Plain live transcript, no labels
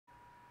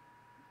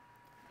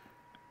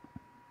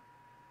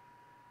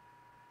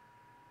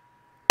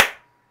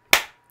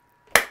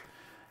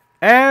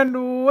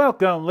And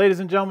welcome,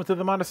 ladies and gentlemen, to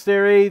the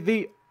monastery,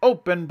 the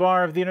open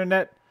bar of the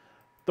internet,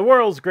 the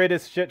world's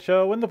greatest shit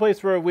show, and the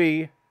place where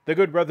we, the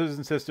good brothers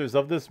and sisters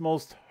of this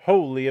most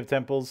holy of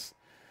temples,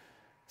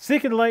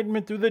 seek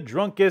enlightenment through the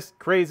drunkest,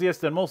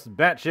 craziest, and most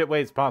batshit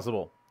ways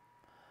possible.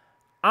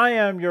 I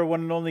am your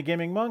one and only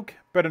gaming monk,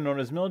 better known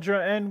as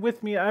Mildra, and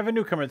with me I have a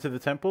newcomer to the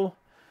temple,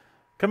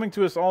 coming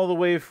to us all the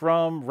way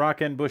from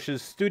Rock and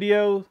Bush's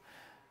studio,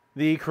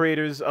 the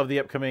creators of the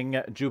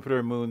upcoming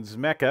Jupiter Moon's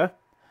Mecha,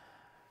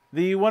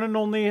 the one and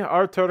only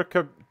Artur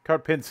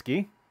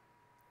Karpiński.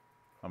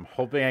 I'm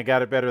hoping I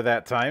got it better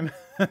that time.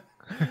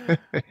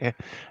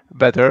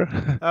 Better.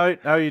 How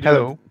are you doing?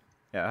 Hello.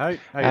 Yeah, how you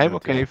I'm doing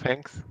okay, today?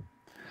 thanks.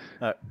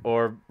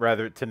 Or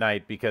rather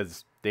tonight,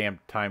 because damn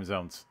time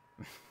zones.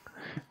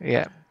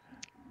 Yeah.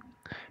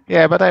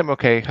 Yeah, but I'm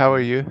okay. How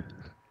are you?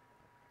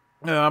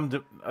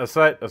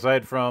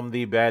 Aside from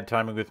the bad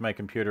timing with my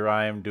computer,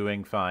 I am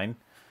doing fine.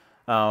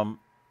 Um,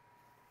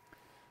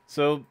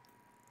 so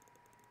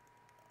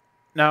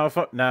now,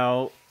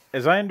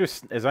 as I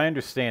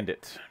understand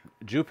it,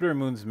 Jupiter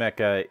Moon's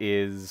Mecha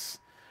is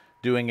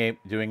doing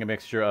a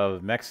mixture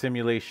of mech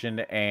simulation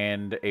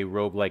and a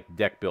roguelike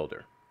deck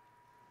builder.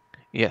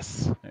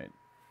 Yes. Right.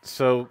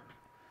 So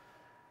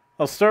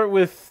I'll start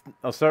with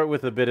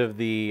a bit of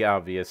the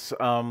obvious.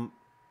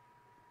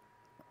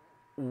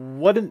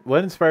 What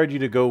inspired you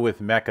to go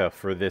with Mecha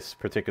for this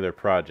particular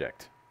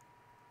project?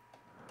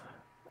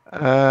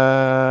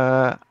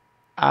 I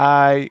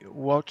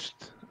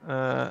watched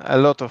a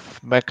lot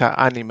of mecha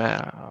anime,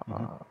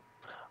 Mm-hmm.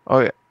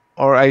 or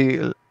or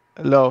I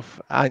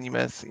love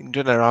animes in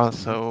general.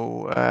 Mm-hmm.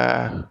 So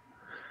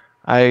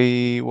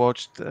I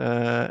watched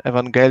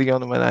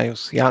Evangelion when I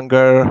was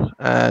younger.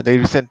 They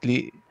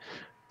recently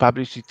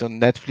published it on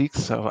Netflix,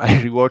 so I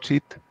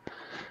rewatched it.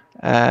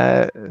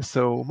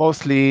 So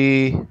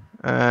mostly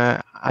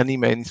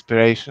anime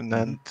inspiration,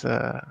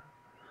 Mm-hmm.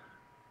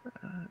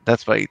 and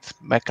that's why it's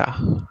mecha.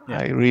 Yeah.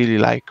 I really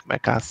like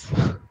mechas.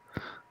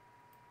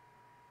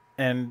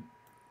 And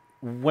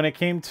when it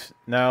came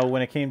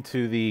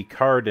to the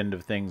card end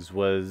of things,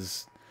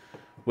 was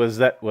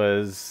that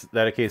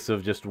a case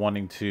of just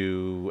wanting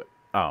to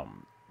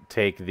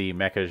take the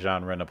mecha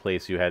genre in a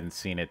place you hadn't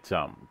seen it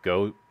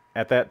go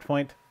at that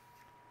point?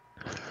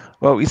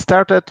 Well, it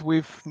started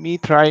with me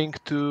trying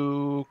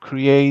to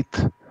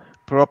create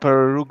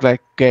proper roguelike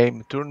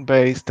game,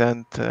 turn-based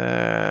and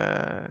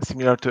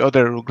similar to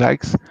other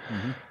roguelikes.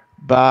 Mm-hmm.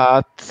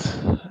 But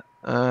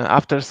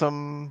after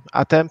some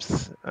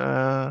attempts,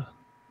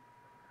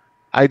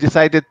 I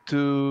decided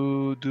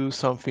to do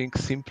something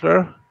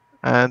simpler,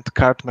 and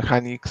card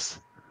mechanics,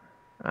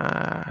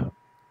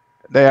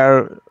 they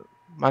are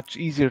much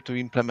easier to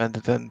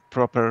implement than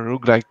proper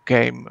roguelike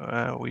game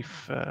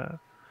with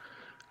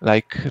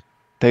like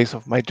Tales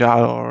of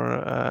Majal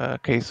or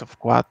Case of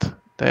Quad.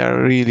 They are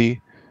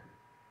really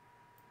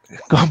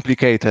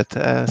complicated.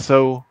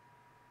 So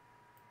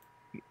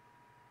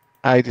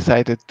I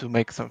decided to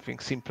make something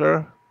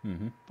simpler,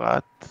 Mm-hmm.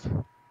 but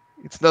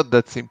it's not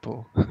that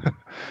simple.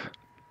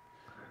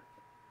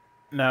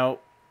 Now,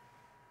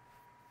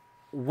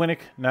 when it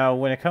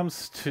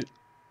comes to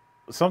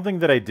something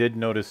that I did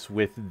notice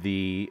with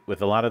a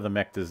lot of the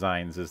mech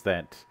designs is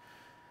that,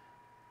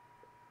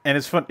 and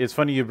it's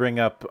funny you bring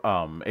up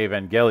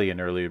Evangelion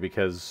earlier,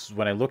 because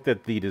when I looked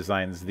at the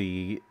designs,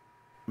 the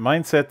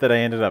mindset that I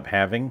ended up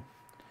having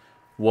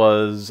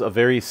was a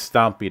very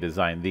stompy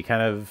design, the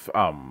kind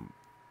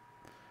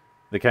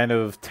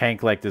of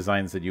tank-like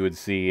designs that you would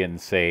see in,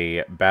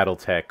 say,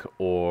 BattleTech,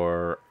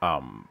 or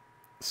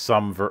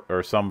some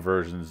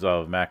versions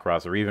of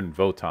Macross, or even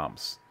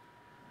Votoms.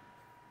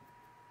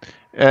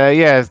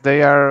 Yes,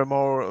 they are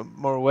more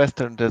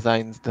Western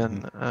designs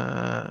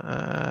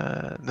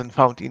Mm-hmm. than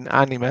found in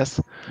animes.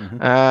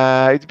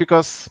 Mm-hmm. It's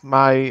because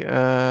my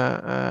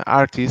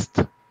artist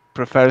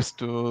prefers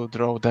to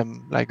draw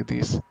them like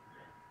this.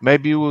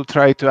 Maybe we'll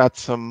try to add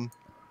some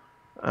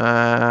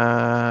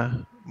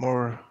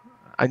more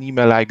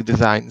anime-like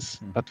designs,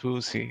 Mm-hmm. but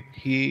we'll see.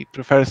 He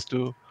prefers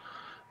to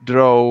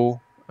draw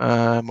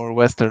more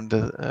Western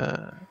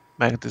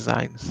mech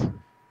designs.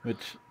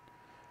 Which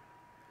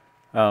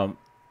um,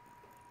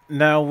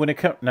 now when it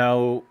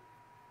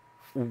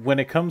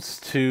comes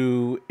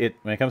to its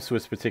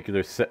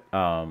particular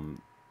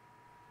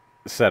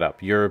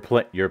setup, you're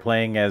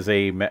playing as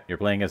a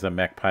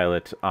mech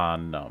pilot uh,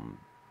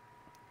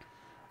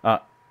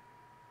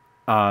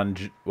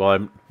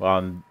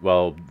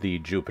 the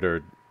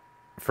Jupiter,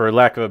 for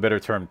lack of a better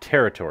term,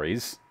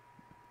 territories.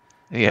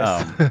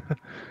 Yes. Um,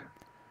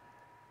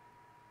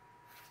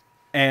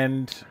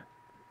 and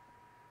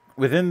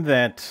within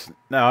that,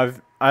 now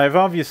I've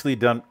obviously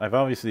done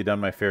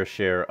my fair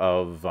share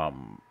of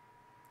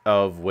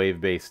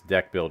wave-based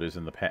deck builders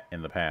in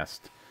the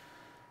past.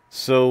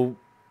 So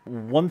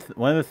one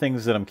of the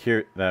things that I'm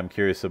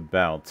curious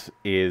about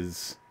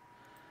is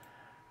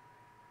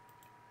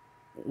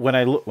when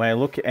I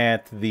look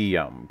at the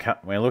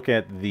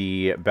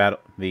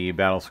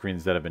battle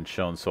screens that have been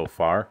shown so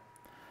far.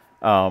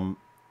 Um,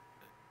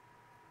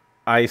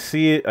 I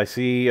see it. I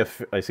see a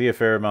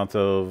fair amount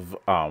of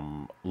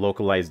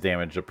localized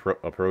damage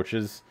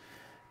approaches.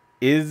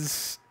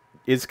 Is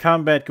is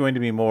combat going to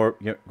be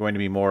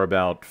more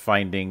about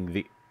finding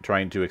the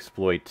trying to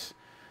exploit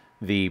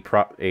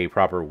a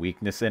proper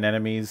weakness in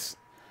enemies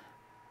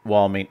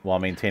while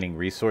maintaining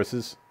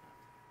resources?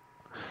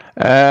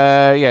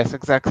 Yes,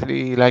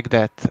 exactly like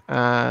that.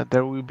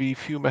 There will be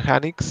few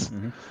mechanics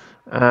Mm-hmm.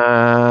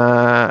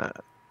 uh,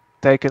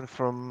 taken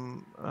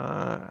from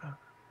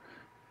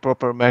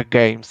proper mech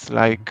games,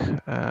 Mm-hmm.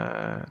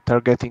 like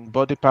targeting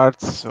body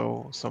parts.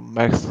 So some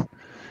mechs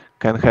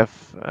can have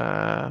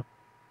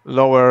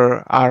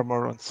lower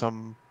armor on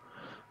some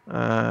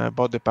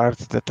body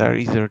parts that are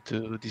easier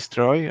to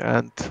destroy,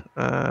 and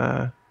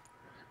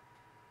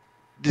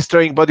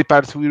destroying body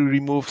parts will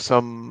remove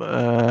some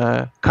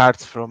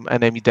cards from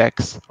enemy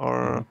decks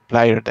Mm-hmm. or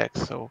player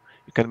decks, so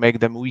you can make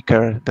them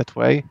weaker that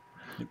way.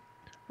 Yep.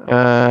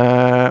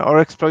 Or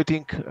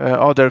exploiting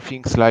other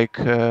things like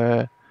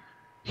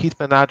heat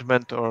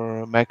management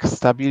or mech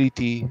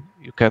stability.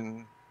 You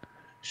can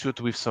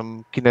shoot with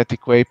some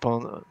kinetic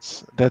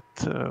weapons that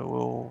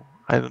will,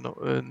 I don't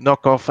know,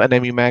 knock off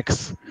enemy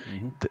mechs.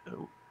 Mm-hmm.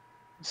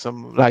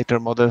 Some lighter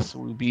models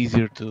will be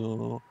easier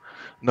to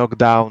knock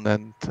down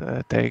and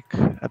take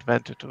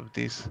advantage of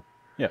this.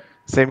 Yeah.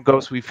 Same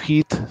goes with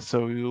heat.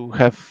 So you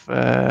have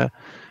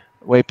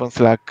weapons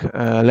like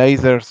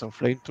lasers or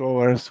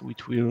flamethrowers,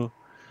 which will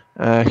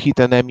hit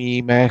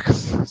enemy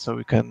mechs. So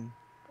we can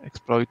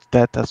exploit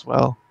that as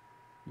well.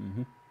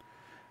 Mm-hmm.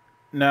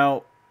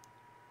 Now,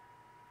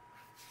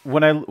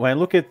 when I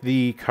look at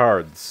the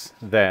cards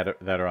that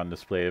are on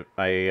display,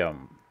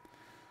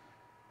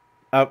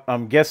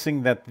 I'm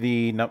guessing that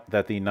the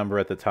number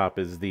at the top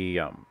is the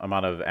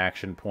amount of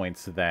action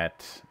points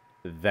that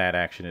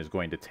action is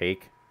going to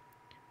take.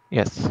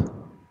 Yes.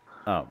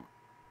 Um,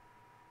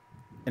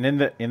 and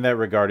in that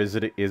regard, is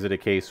it a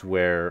case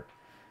where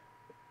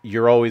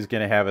you're always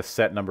going to have a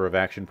set number of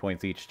action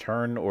points each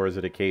turn, or is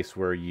it a case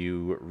where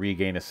you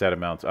regain a set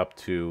amount up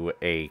to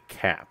a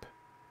cap?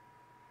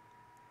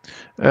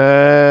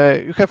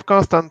 You have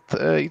constant.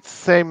 It's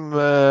same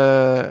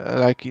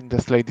like in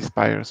the Slay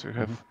Spires. You Mm-hmm.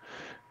 have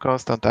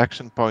constant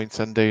action points,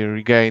 and they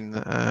regain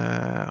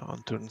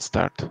on turn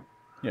start.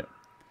 Yeah.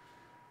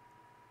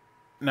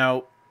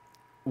 Now,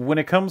 when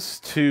it comes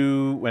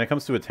to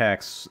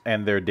attacks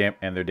and their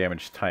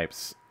damage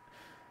types,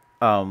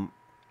 um,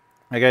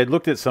 like I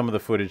looked at some of the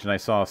footage and I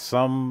saw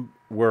some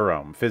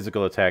were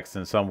physical attacks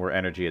and some were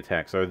energy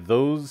attacks. Are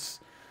those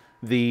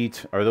the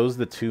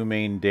two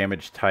main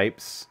damage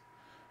types,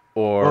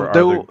 or Oh,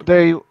 are there?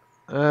 they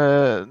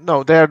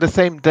no, they are the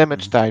same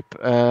damage Mm-hmm. type.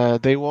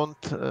 They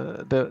won't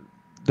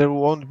there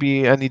won't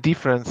be any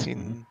difference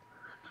Mm-hmm. in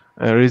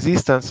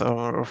resistance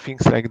or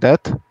things like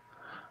that.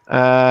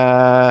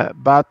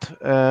 But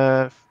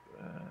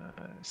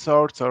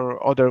swords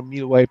or other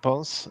melee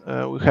weapons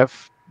will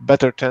have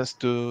better chance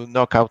to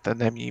knock out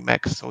enemy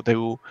mechs, so they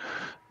will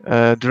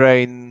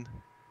drain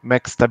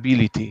mech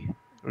stability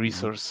Mm-hmm.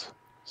 resource.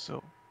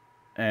 So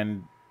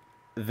And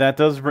that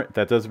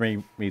does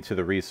bring me to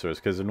the resource,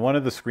 because in one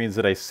of the screens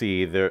that I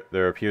see,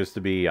 there appears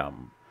to be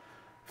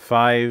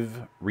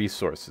 5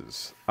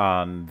 resources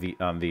on the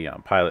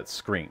pilot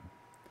screen.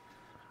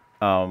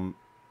 Um,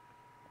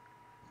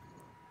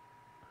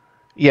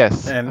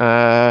 yes, and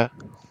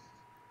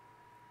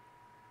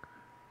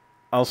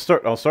I'll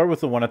start with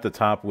the one at the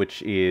top,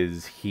 which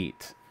is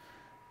heat.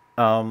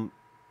 Um,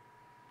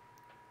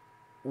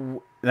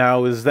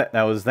 is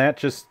that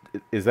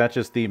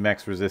just the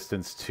max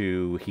resistance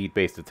to heat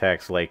based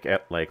attacks like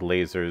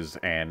lasers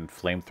and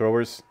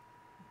flamethrowers?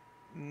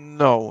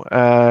 no,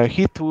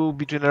 heat will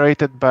be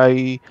generated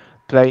by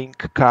playing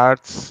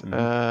cards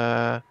Mm-hmm.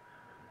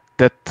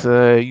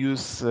 that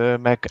use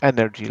mech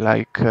energy,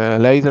 like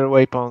laser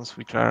weapons,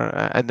 which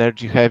are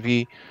energy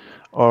heavy,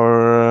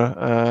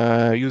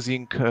 or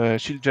using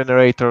shield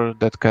generator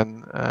that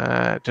can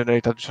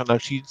generate additional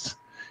shields.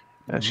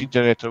 Mm-hmm. Shield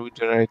generator will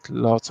generate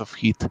lots of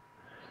heat.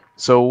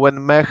 So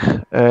when mech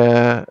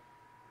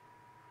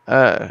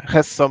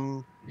has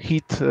some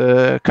heat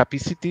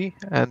capacity,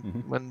 and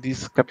Mm-hmm. when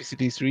this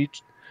capacity is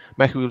reached,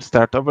 mech will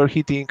start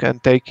overheating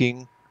and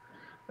taking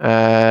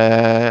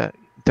uh,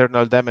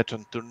 internal damage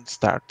on turn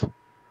start.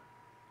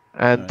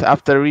 All And right.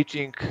 after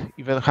reaching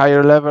even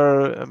higher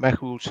level,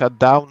 mech will shut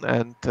down,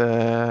 and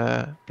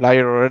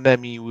player or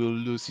enemy will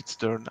lose its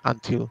turn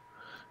until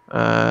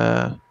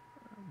uh,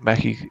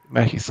 mech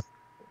is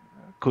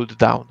cooled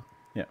down.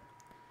 Yeah.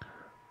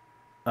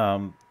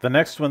 The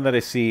next one that I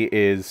see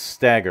is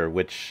stagger,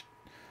 which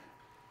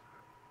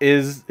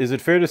is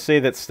it fair to say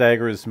that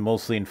stagger is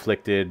mostly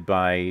inflicted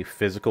by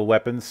physical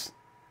weapons?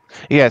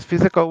 Yes,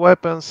 physical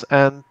weapons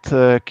and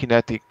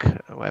kinetic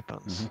Mm-hmm.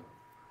 weapons.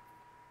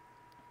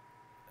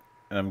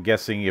 And I'm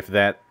guessing if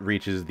that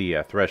reaches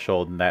the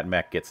threshold and that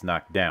mech gets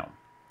knocked down.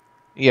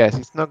 Yes,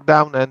 it's knocked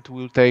down and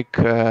will take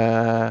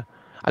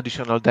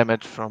additional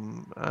damage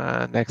from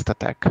next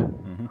attack.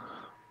 Mm-hmm.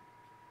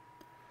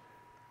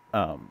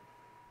 Um,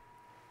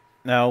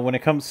 Now, when it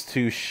comes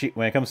to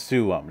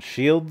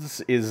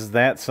shields, is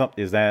that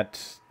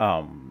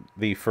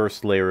the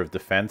first layer of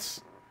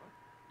defense?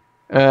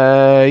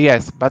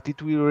 Yes, but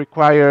it will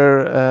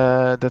require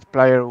that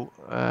player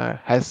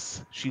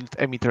has shield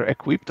emitter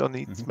equipped on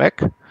its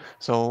mech,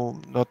 so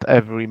not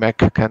every mech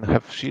can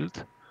have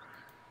shield.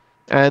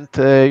 And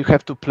you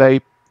have to play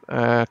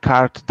a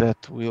card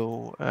that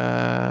will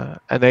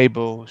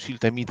enable shield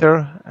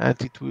emitter,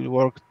 and it will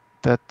work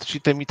that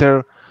shield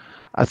emitter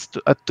at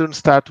turn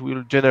start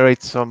will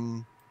generate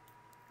some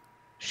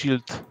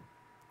shield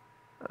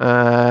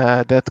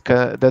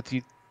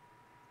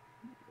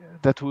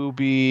that will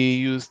be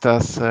used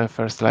as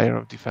first layer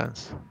of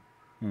defense.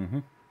 Mm-hmm.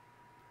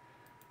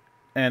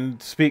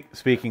 And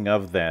speaking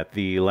of that,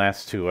 the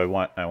last two I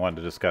wanted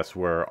to discuss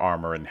were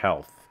armor and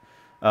health.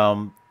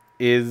 Um,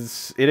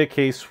 is it a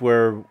case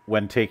where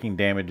when taking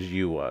damage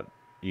you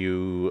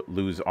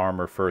lose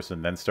armor first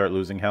and then start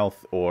losing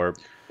health, or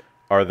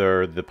are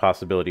there the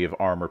possibility of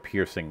armor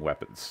piercing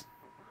weapons?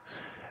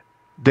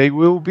 They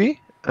will be.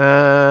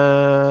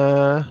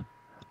 I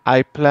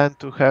plan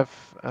to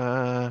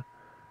have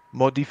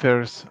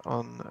modifiers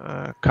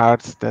on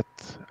cards that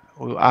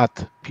will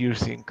add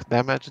piercing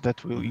damage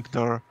that will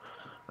ignore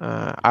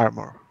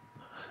armor.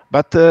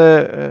 But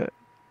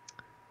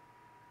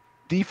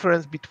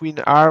difference between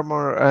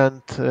armor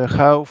and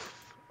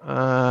health,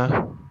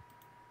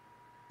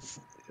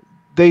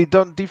 they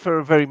don't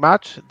differ very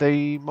much.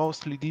 They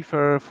mostly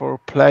differ for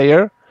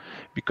player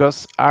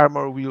because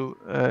armor will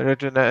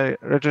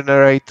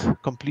regenerate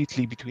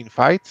completely between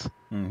fights,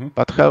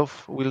 but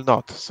health will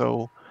not.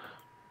 So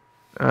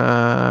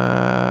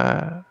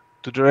to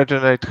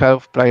regenerate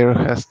health, player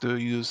has to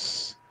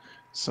use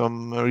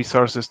some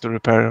resources to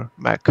repair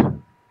mech.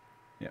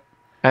 Yeah.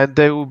 And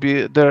there will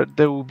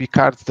be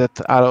cards that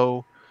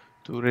allow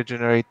to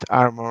regenerate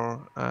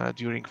armor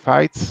during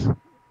fights,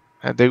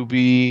 and they will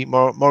be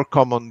more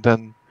common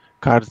than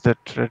cards that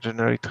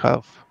regenerate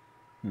health.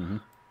 Mm-hmm.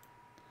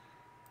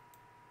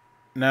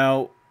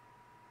 Now,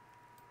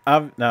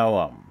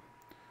 now,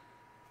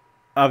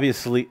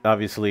 obviously,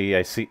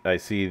 I see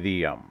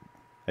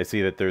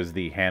that there's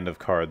the hand of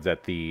cards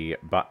at the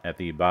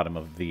bottom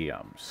of the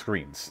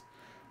screens.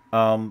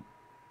 Um,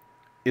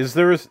 is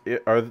there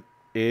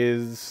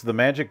is the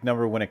magic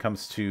number when it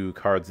comes to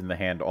cards in the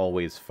hand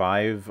always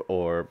 5,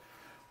 or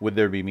would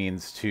there be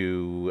means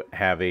to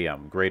have a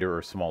greater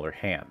or smaller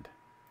hand?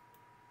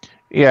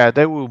 Yeah,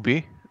 there will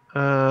be.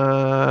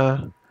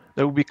 There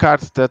will be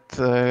cards that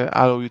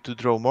allow you to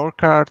draw more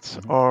cards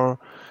or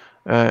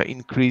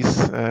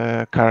increase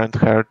current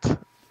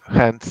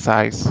hand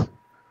size.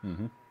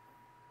 Mm-hmm.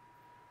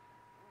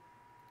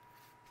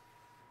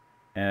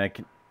 And I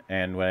can,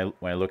 and when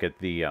I look at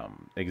the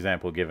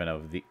example given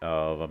of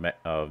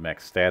of mech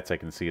stats, I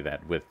can see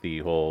that with the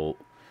whole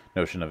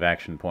notion of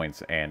action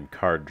points and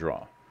card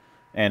draw,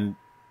 and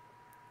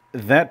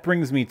that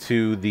brings me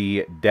to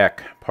the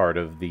deck part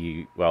of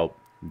the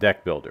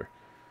deck builder.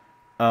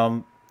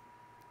 Um,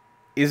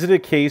 is it a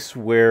case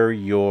where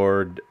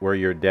your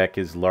deck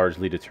is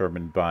largely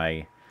determined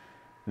by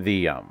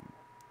the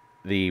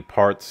the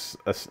parts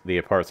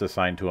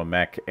assigned to a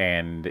mech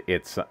and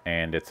its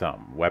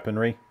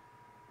weaponry?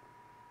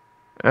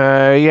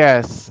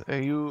 Yes,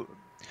 you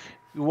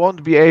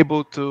won't be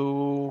able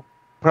to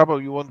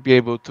probably you won't be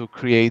able to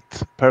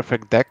create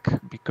perfect deck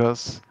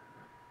because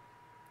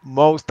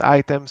most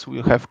items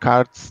will have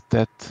cards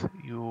that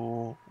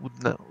you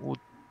would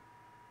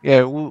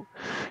yeah will,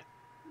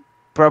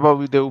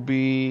 probably they will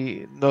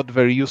be not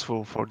very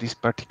useful for this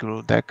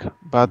particular deck,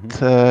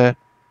 but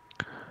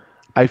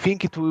I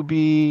think it will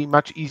be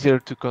much easier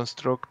to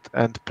construct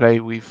and play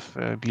with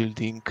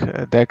building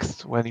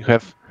decks when you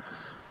have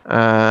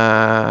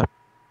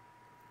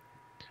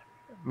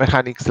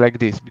mechanics like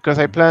this, because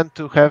I plan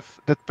to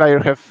have that player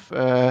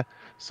have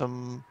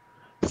some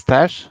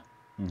stash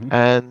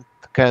and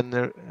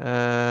can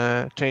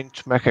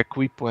change mech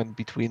equipment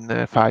between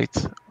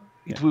fights.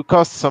 It will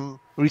cost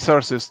some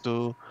resources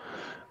to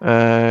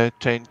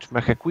change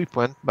mech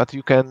equipment, but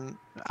you can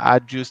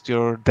adjust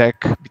your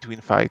deck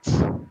between fights.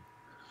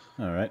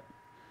 All right.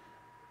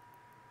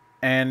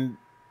 And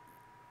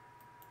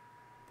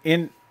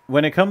in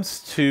when it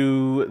comes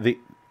to the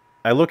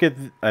I look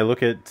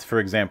at, for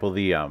example,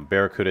 the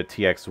Barracuda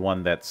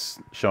TX1 that's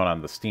shown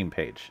on the Steam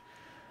page,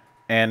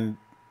 and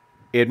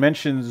it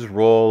mentions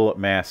roll,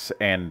 mass,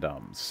 and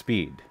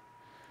speed.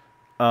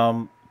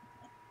 I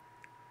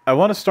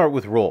want to start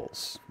with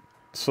rolls.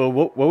 So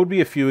what would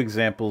be a few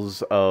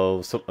examples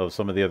of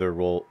some of the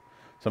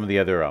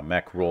other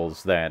mech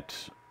rolls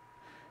that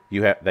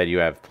you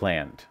have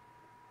planned?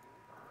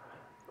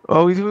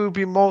 Oh, it will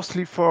be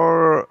mostly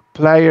for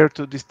player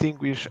to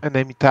distinguish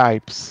enemy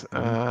types,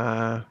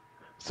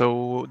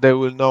 so they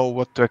will know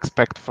what to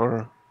expect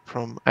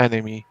from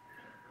enemy.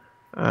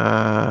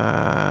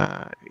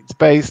 It's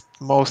based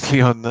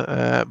mostly on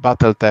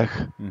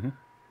BattleTech.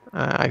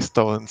 I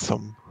stolen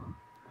some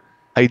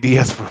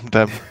ideas from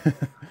them.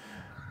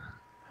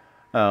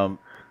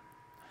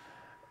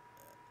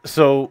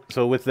 So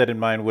with that in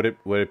mind, would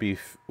it be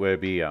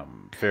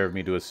fair of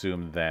me to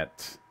assume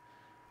that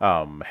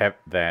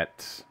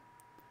that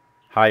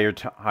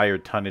higher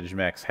tonnage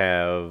mechs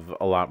have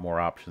a lot more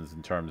options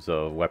in terms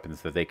of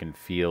weapons that they can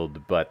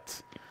field,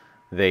 but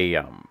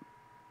they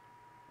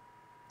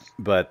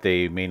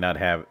may not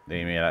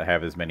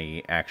have as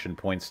many action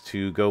points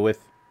to go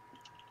with.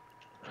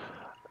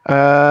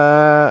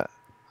 I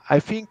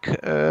think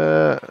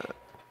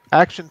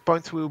action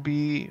points will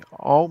be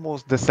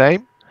almost the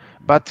same,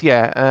 but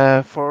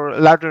yeah, for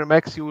larger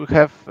mechs you will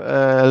have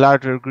a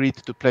larger grid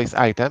to place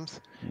items,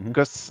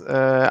 because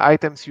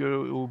items you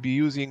will be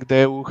using,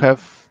 they will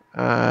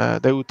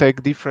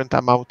take different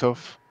amount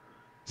of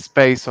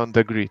space on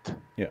the grid.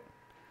 Yeah.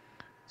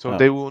 So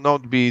they will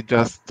not be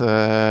just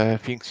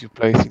things you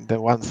place in the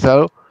one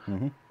cell.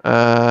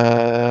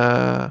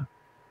 There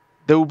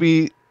will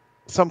be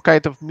some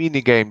kind of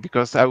mini game,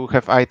 because I will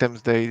have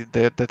items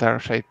that are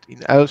shaped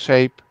in L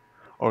shape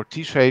or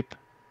T shape,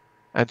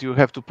 and you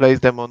have to place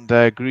them on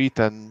the grid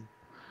and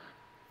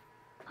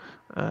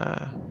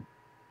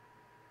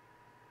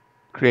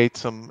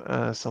create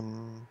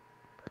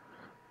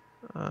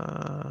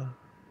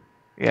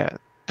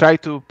try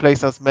to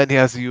place as many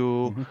as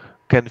you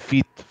can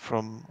fit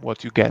from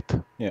what you get.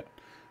 Yeah.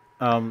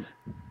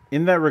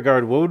 In that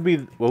regard, what would be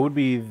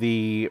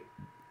the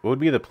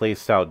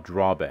playstyle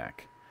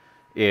drawback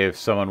if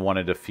someone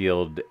wanted to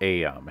field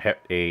a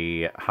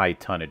high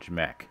tonnage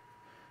mech,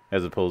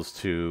 as opposed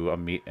to a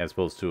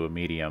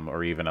medium,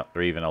 or even a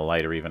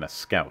light, or even a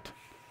scout?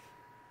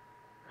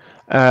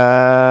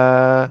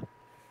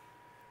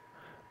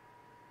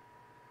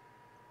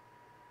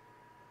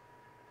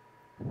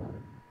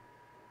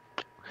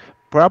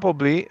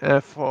 Probably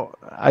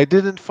I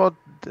didn't thought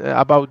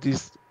about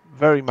this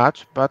very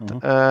much, but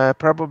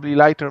probably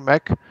lighter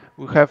mech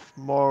will have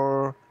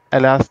more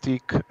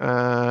elastic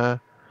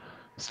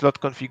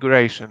slot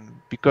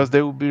configuration, because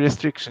there will be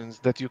restrictions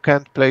that you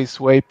can't place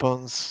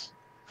weapons,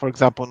 for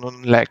example,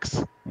 on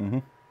legs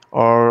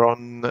or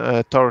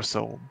on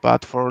torso.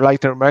 But for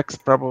lighter mechs,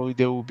 probably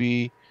there will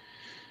be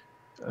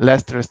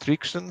less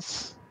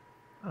restrictions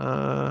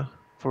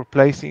for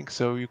placing,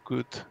 so you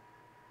could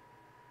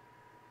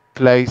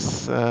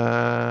place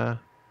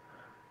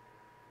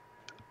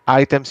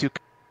items you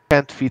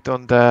can't fit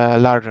on the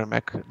larger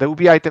mech. There will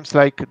be items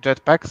like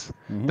jetpacks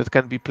that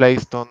can be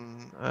placed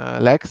on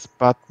legs,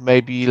 but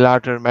maybe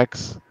larger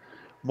mechs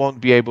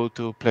won't be able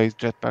to place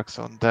jetpacks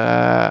on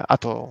the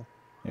at all.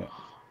 Yeah.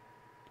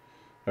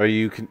 Are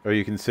you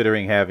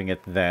considering having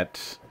it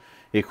that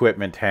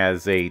equipment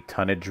has a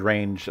tonnage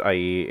range,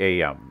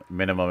 i.e., a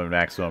minimum and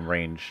maximum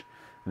range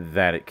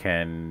that it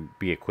can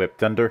be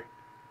equipped under?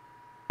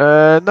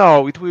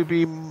 No, it will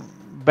be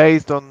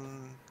based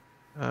on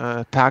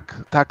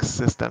tag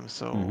system.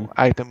 So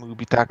item will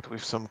be tagged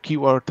with some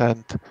keyword,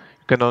 and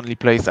you can only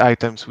place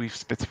items with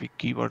specific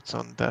keywords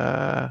on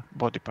the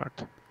body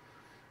part.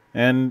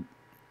 And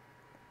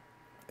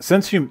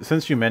since you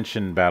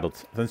mentioned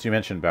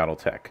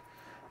BattleTech,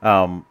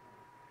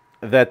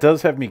 that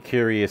does have me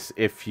curious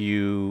if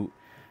you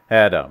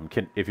had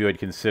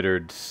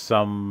considered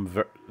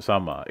some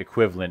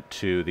equivalent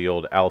to the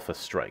old Alpha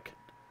Strike.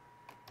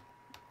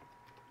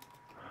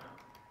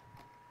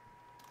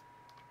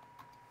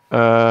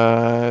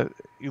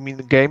 You mean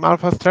the game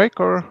Alpha Strike,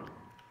 or?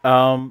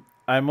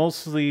 I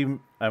mostly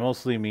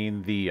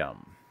mean the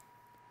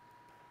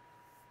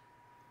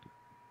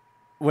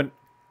when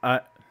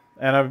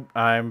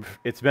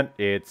it's been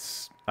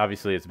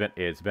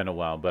a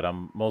while, but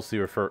I'm mostly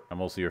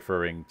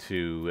referring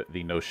to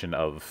the notion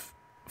of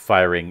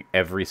firing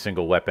every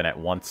single weapon at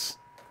once.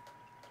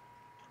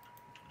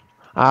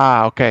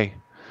 Ah, okay.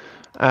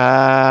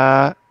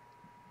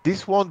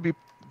 This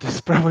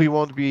probably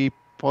won't be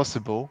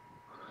possible.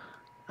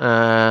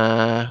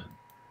 Yeah,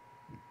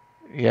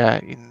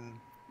 in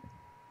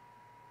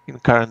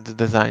current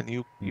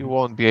design, you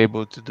won't be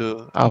able to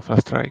do Alpha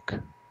Strike.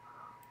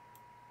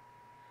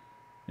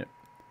 Yeah.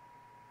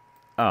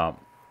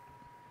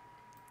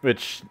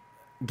 Which,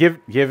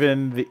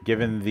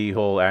 given the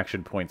whole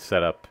action point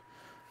setup,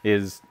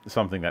 is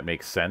something that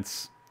makes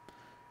sense.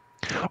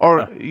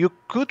 Or you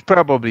could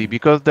probably,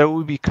 because there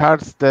will be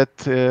cards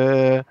that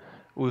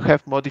will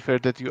have modifier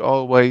that you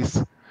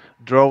always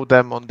draw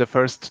them on the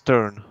first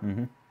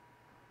turn.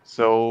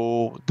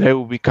 So they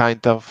will be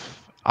kind of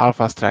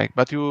Alpha Strike,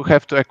 but you will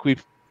have to equip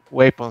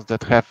weapons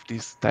that have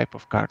this type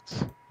of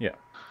cards. Yeah.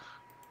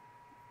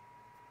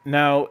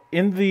 Now,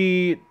 in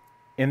the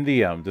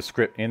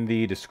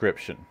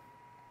description,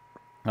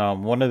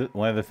 one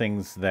of the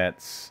things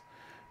that's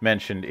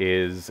mentioned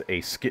is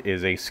a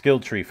skill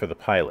tree for the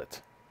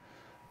pilot.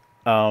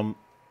 How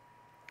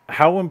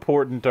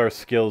important are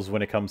skills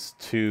when it comes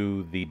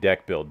to the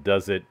deck build?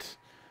 Does it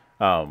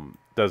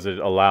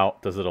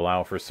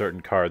allow for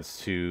certain cards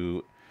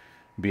to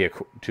be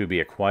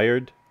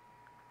acquired?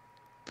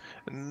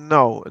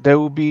 No, they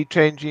will be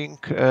changing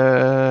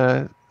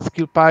pilot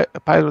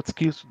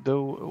skills. They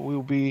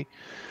will be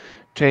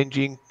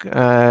changing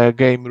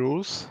game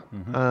rules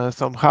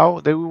somehow.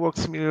 They will work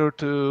similar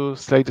to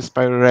Slay the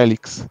Spire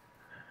relics,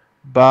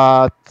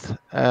 but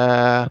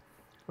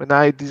when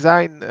I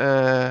design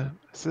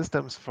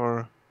systems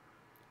for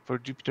for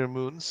Jupiter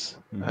moons.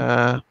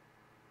 Mm-hmm.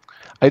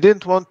 I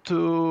didn't want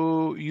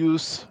to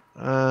use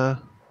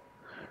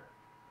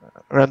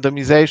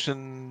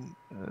randomization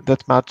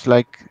that much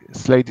like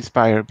Slade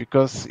Spire,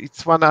 because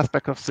it's one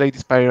aspect of Slade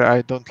Spire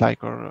I don't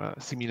like, or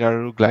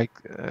similar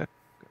roguelike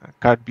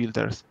card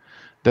builders,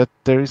 that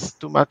there is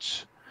too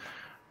much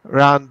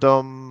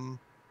random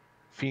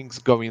things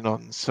going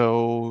on.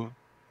 So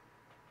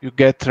you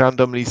get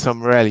randomly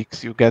some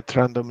relics, you get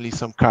randomly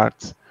some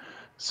cards.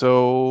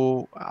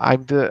 So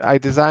I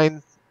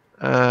designed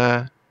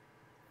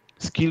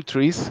skill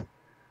trees,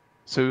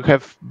 so you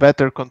have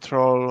better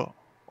control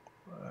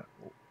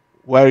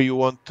where you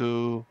want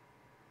to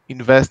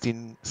invest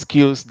in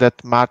skills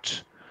that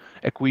match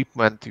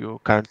equipment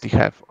you currently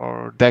have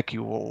or deck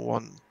you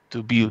want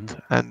to build,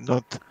 and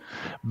not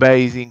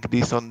basing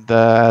this on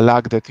the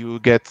luck that you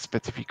get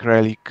specific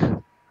relic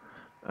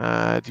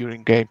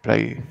during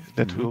gameplay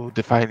that will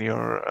define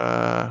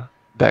your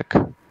deck.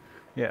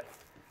 Yeah.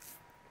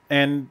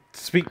 And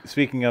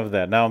speaking of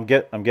that, now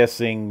I'm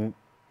guessing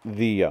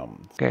the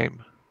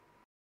Game.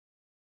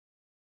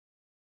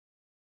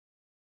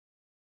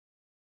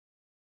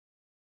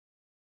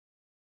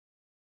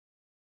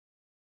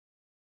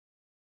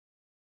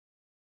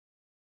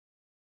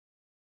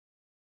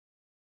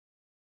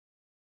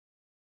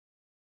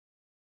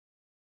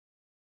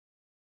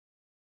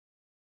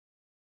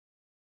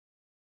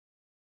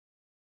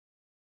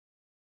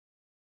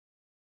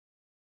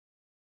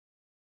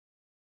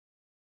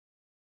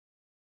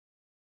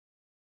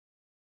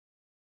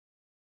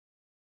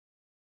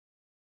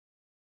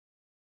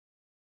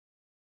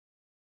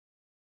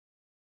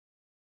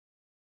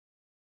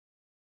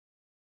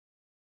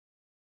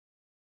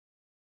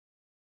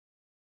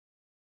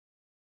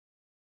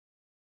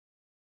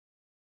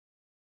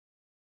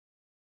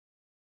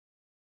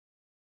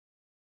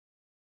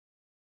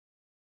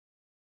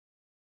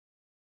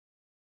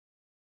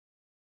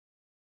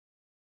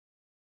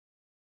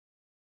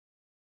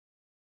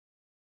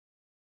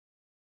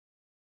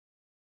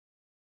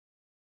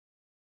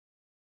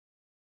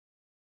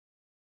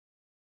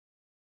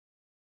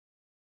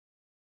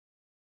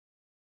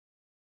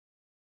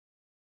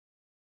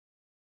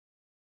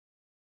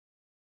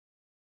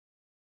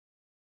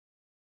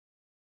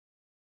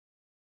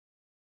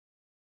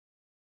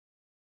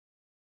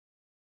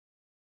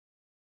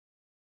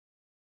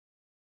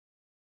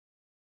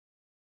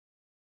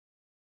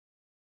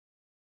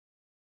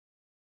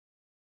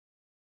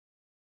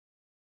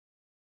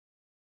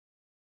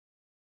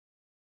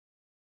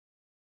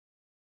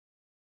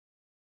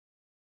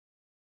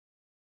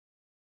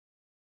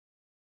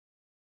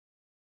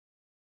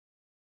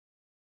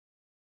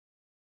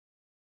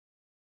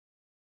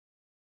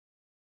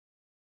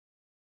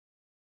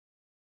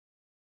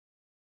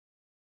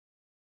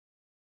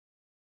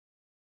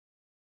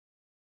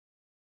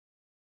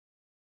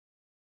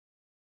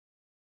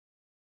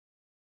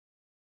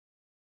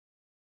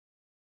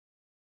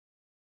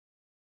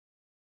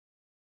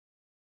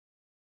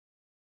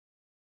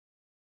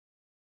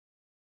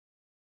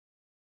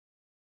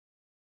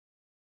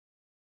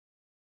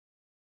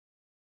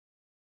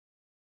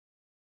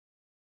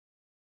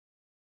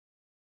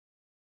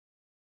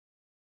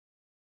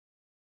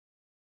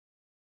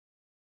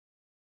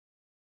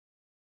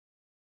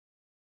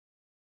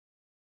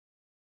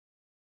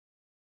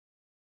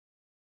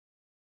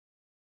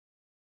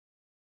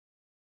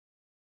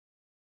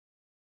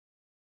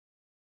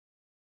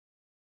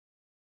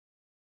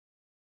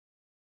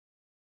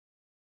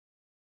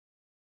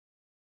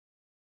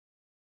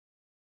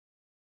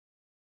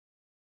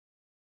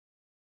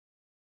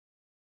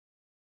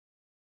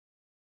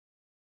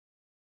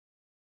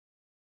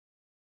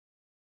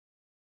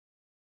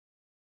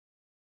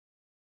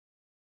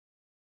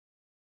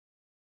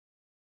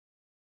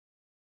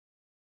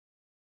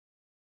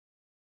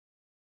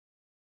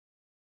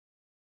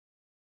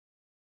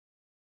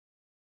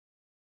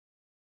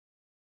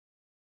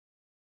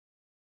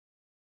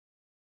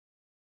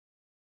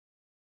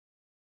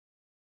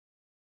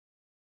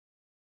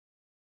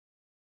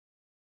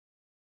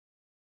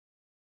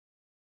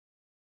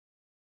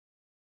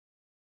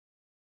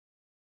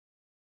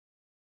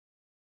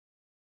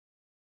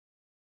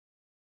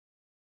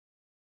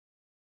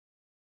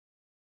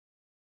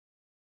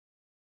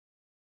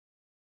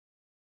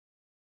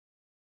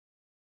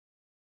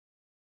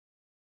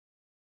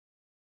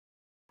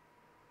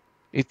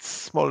 It's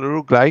small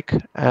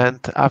roguelike, and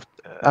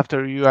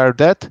after you are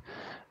dead,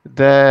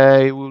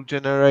 they will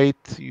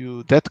generate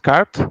you death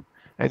card,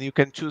 and you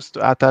can choose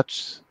to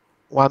attach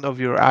one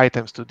of your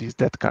items to this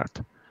death card.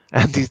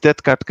 And this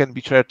death card can be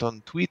shared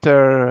on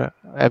Twitter,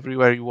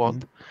 everywhere you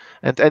want.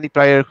 And any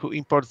player who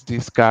imports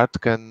this card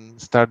can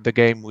start the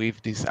game with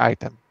this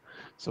item.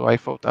 So I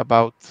thought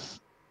about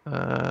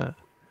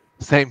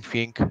same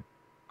thing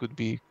could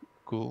be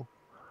cool.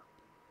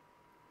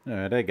 all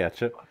right, I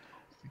gotcha.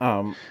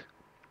 Um,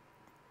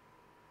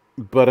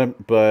 but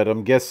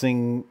I'm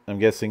guessing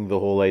the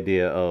whole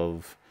idea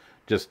of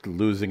just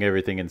losing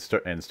everything and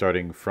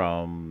starting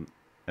from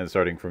and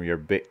starting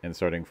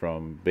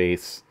from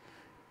base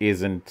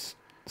isn't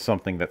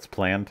something that's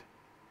planned.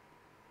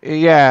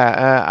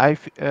 Yeah,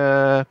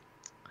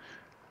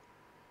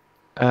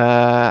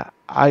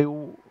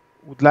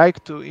 would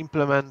like to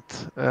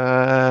implement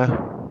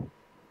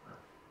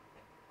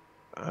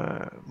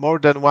more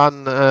than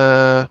one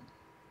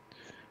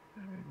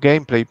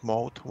gameplay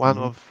mode, one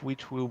of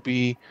which will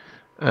be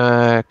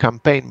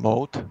campaign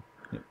mode.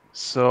 Yep.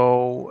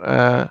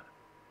 So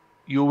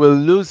you will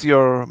lose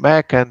your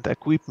mech and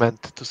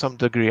equipment to some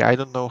degree. I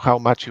don't know how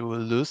much you will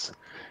lose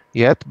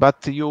yet,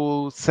 but you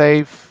will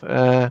save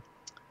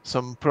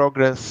some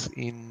progress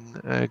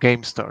in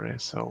game story.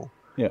 So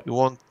Yeah. you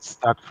won't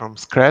start from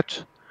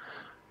scratch,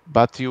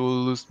 but you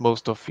will lose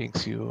most of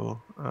things you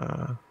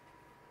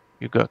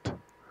got.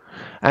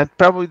 And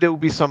probably there will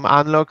be some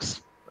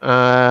unlocks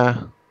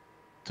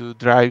to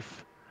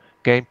drive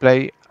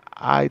gameplay.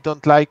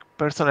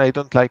 Personally, I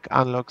don't like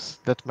unlocks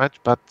that much,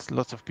 but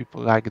lots of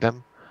people like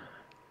them.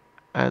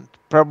 And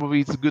probably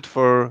it's good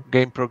for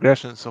game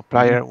progression, so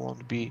player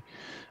won't be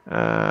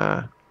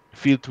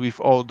filled with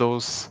all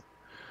those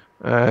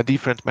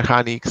different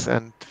mechanics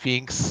and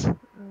things,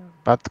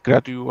 but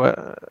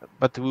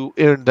but will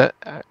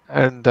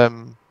earn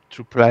them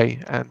through play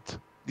and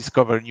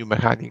discover new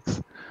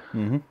mechanics.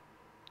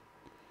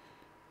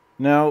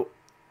 Now,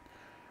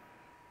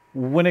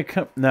 when it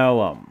comes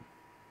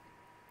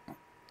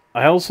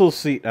I also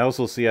see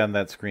on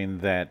that screen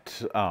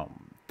that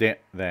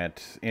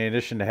that in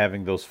addition to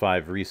having those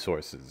 5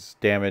 resources,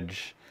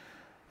 damage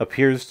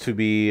appears to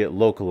be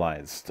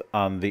localized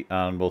on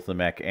both the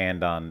mech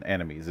and on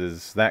enemies.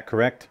 Is that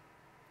correct?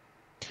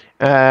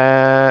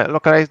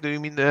 Localized, do you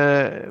mean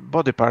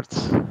body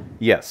parts?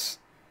 Yes.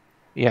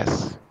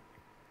 Yes.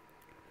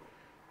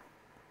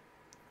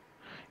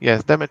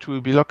 Yes, damage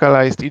will be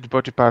localized. Each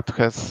body part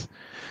has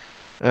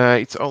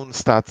its own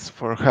stats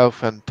for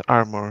health and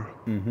armor.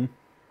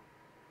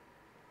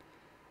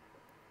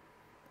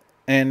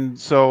 And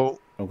so,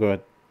 oh, go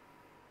ahead.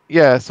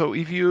 Yeah, so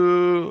if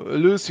you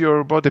lose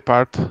your body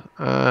part,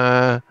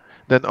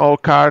 then all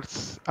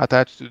cards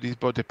attached to this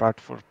body part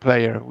for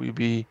player will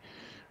be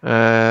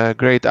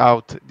grayed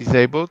out,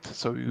 disabled.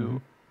 So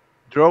you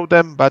draw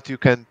them, but you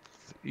can't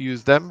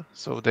use them,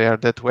 so they are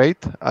dead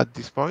weight at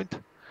this point.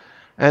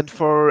 And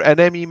for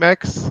enemy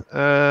mechs,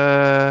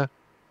 they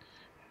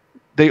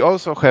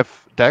also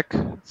have deck,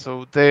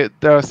 so there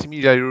are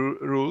similar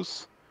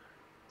rules.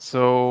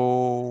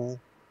 So,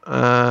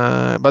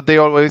 but they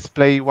always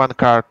play one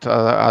card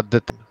at the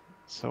time.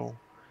 So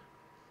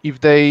if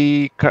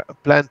they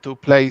plan to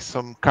play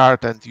some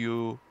card and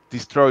you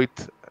destroyed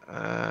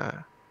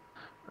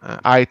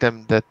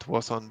item that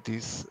was on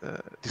this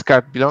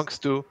card belongs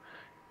to,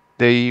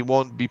 they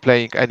won't be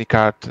playing any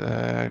card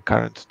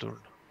current turn.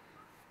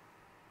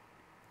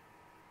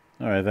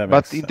 All right, that makes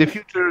But sense. in the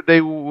future,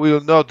 they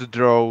will not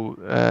draw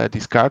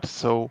this card.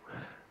 So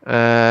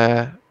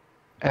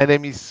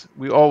enemies,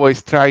 we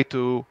always try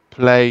to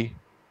play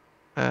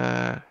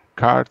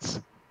cards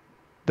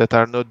that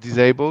are not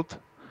disabled.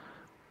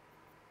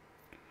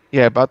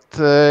 Yeah, but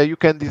you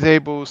can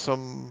disable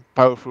some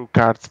powerful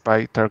cards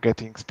by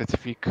targeting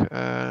specific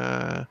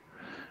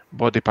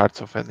body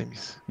parts of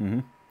enemies.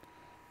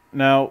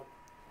 Now,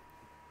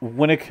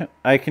 when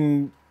I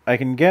can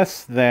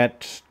guess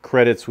that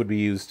credits would be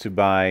used to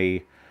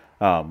buy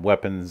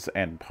weapons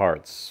and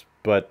parts,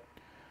 but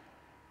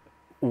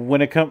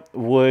when it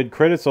would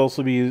credits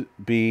also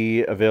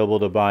be available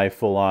to buy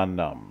full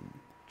on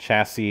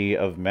chassis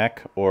of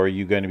mech, or are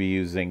you going to be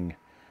using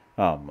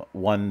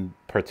one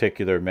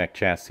particular mech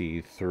chassis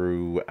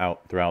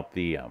throughout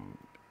the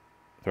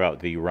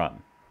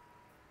run?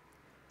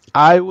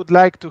 I would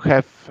like to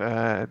have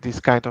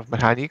this kind of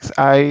mechanics.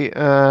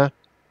 I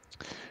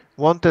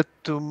wanted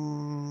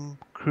to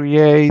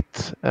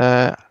create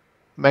a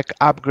mech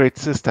upgrade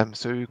system,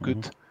 so you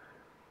could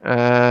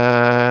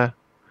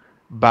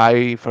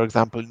buy, for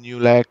example, new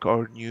leg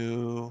or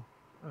new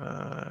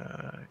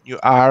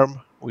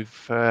arm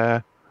with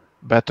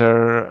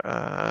better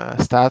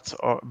stats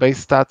or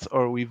base stats,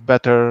 or with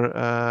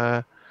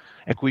better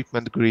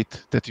equipment grid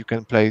that you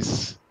can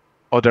place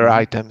other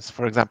items.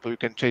 For example, you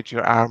can change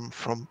your arm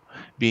from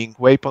being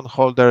weapon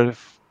holder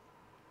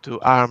to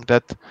arm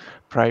that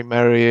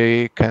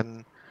primarily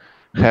can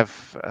have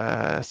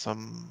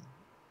some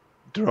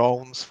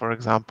drones, for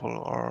example,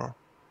 or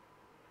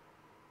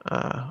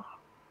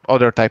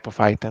other type of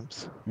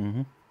items.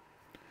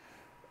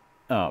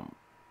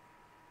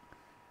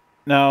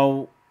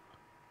 Now,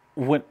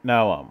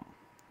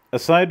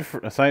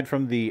 aside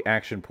from the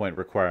action point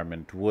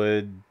requirement,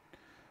 would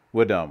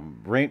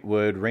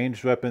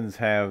ranged weapons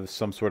have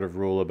some sort of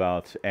rule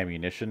about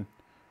ammunition,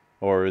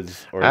 or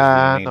is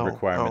the main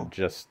requirement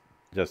No.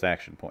 just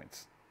action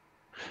points?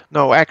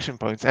 No action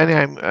points. Any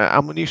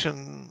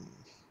ammunition,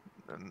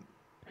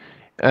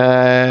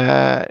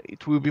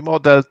 it will be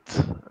modeled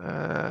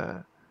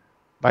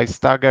by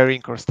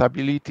staggering or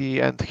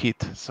stability and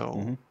hit.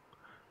 So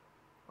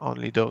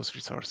only those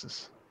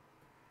resources.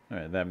 All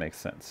right, that makes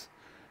sense.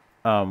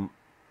 Now,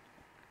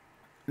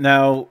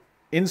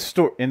 in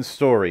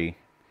story,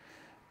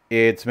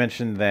 it's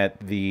mentioned that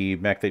the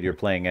mech that you're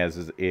playing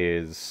as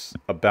is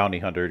a bounty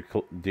hunter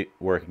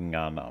working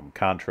on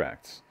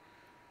contracts.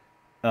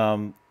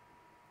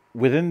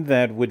 Within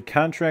that, would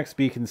contracts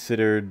be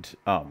considered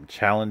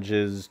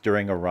challenges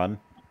during a run?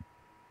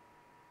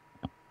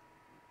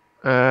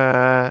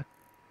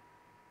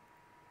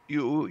 You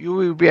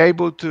will be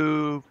able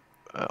to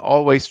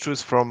always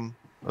choose from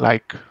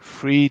like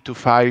 3 to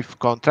 5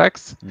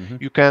 contracts. Mm-hmm.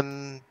 You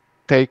can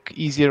take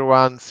easier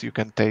ones, you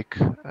can take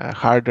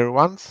harder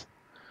ones,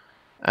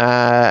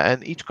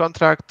 and each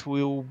contract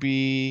will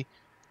be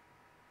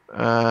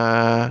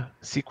a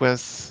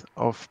sequence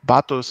of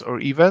battles or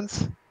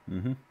events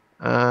Mm-hmm.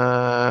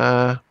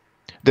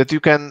 that you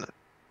can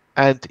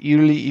end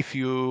early if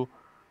you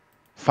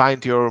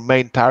find your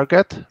main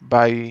target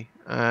by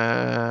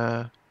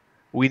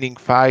winning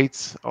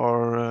fights,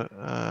 or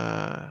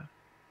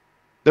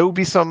there will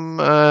be some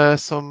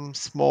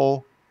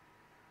small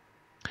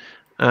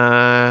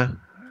uh,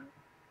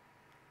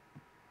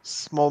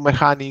 small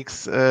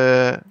mechanics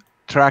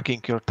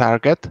tracking your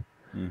target,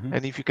 Mm-hmm.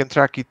 and if you can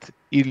track it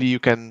early, you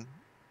can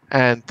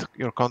end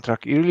your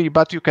contract early,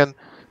 but you can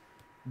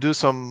do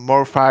some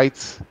more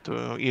fights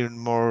to earn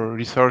more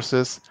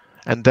resources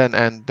and then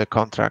end the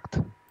contract.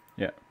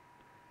 Yeah.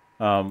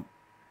 But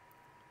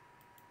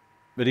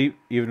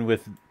even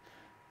with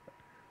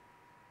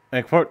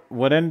like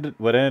what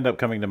ended up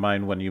coming to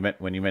mind when you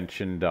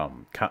mentioned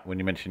when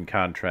you mentioned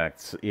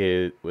contracts,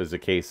 it was a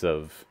case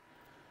of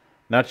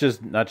not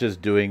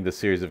just doing the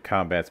series of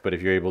combats, but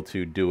if you're able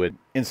to do it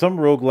in some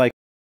roguelike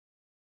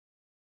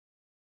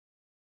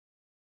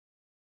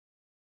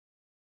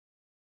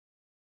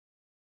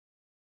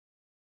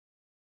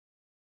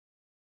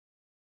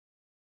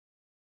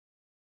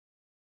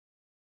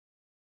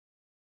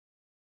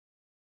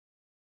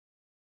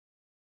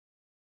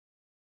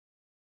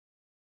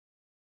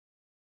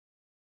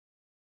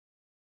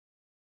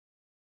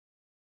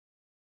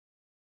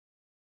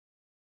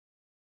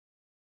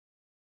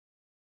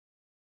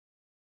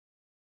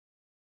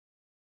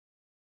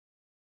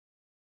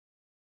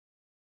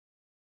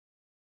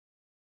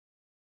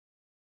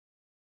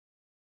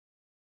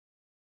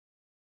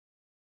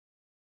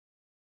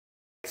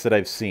that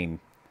I've seen,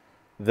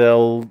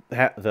 they'll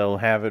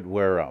have it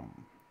where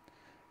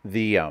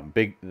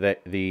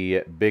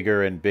the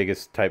bigger and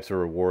biggest types of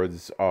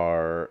rewards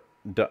are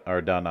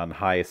done on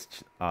higher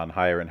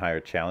and higher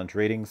challenge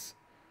ratings,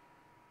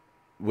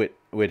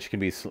 which can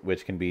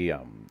be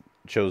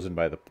chosen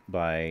by the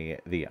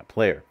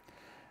player.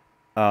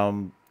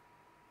 Um,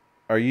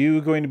 are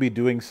you going to be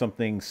doing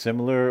something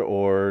similar,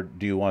 or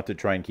do you want to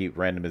try and keep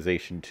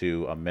randomization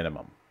to a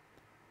minimum?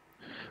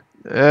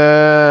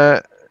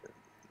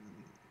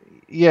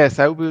 Yes,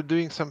 I will be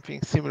doing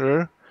something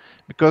similar,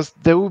 because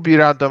there will be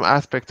random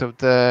aspects of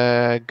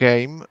the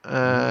game.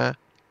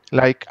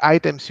 Like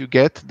items you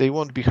get, they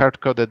won't be hard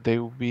coded, they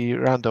will be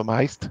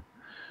randomized.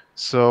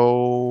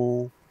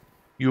 So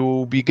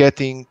you'll be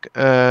getting,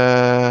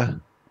 I'll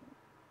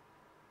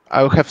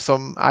have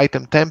some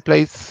item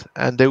templates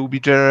and they will be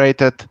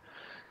generated.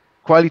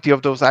 Quality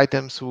of those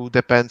items will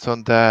depend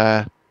on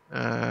the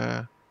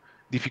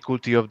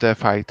difficulty of the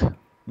fight.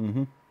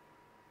 Mm-hmm.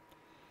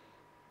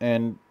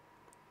 And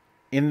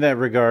in that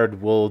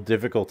regard, will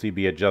difficulty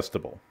be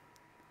adjustable?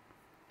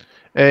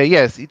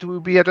 Yes, it will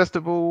be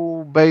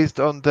adjustable based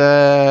on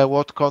the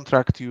what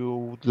contract you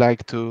would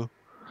like to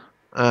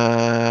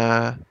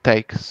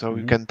take. So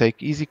you can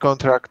take easy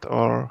contract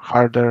or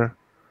harder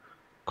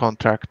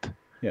contract.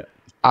 Yeah.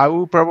 I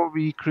will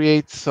probably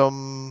create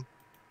some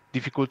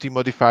difficulty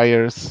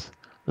modifiers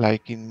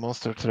like in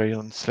Monster Trail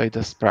and Slay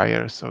the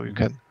Spire, so you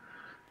can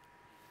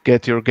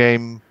get your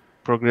game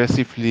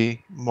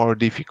progressively more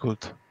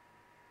difficult.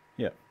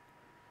 Yeah.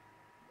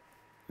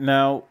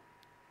 Now,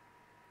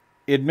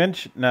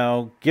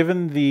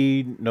 given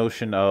the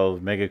notion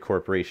of mega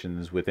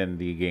corporations within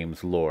the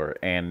game's lore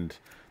and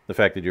the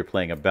fact that you're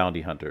playing a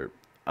bounty hunter,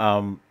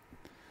 um,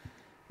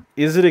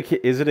 is it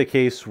a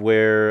case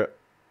where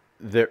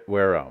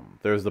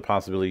there's the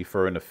possibility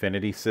for an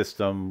affinity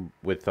system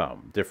with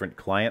different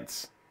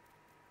clients?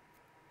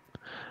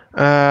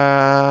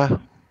 I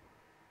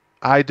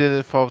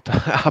didn't thought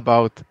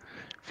about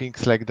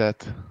things like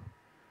that.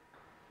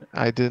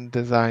 I didn't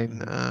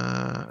design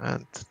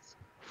and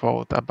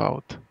thought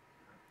about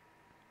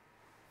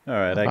All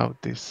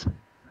right, this.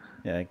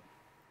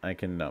 I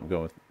can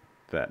go with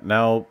that.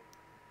 Now,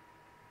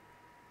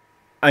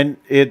 I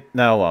it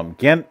now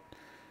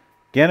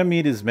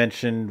Ganymede is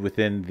mentioned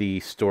within the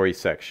story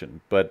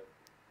section, but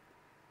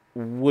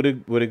would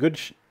a good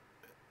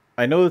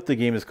I know that the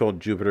game is called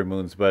Jupiter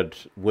Moons,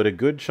 but would a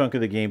good chunk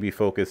of the game be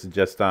focused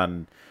just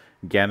on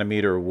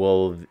Ganymede,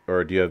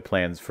 or do you have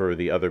plans for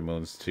the other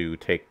moons to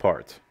take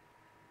part?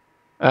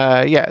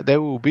 Yeah,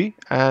 there will be,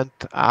 and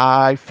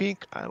I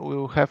think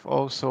we'll have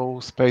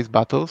also space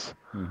battles,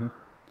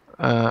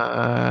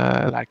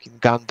 like in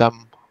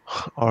Gundam,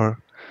 or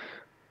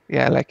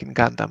yeah, like in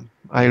Gundam.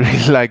 I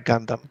really like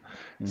Gundam,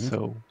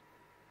 so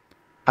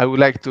I would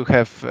like to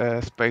have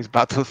space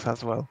battles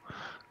as well.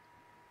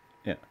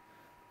 Yeah.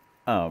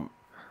 Um,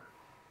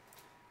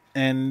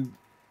 and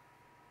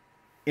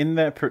in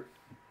that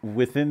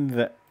within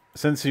the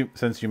since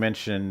you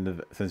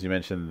mentioned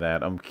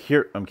that I'm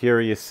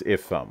curious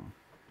if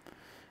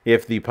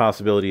the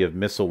possibility of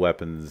missile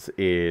weapons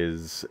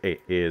is a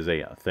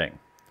thing,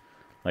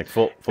 like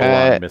full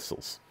on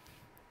missiles.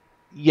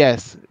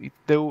 Yes,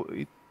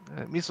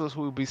 missiles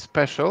will be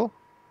special.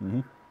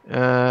 Mm-hmm.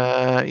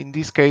 In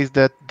this case,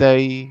 that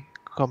they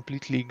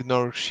completely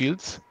ignore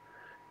shields,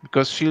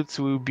 because shields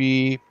will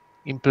be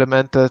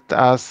implemented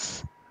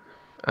as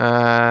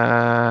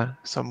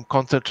some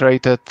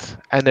concentrated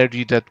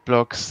energy that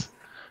blocks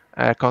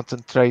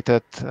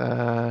concentrated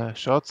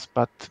shots,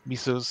 but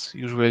missiles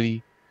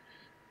usually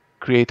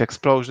create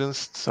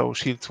explosions, so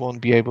shields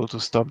won't be able to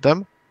stop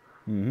them.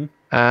 Mm-hmm.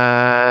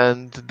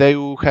 And they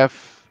will have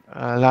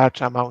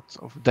large amounts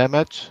of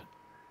damage,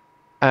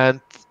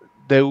 and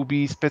there will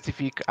be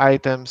specific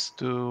items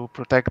to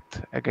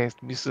protect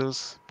against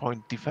missiles,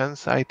 point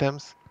defense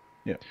items.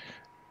 Yeah.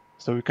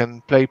 So you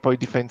can play point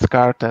defense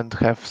card and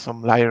have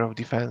some layer of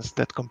defense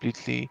that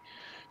completely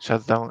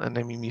shuts down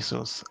enemy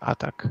missiles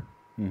attack.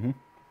 Mm-hmm.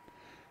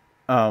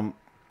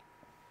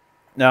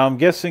 Now I'm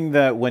guessing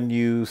that when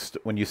you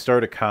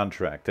start a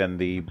contract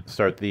and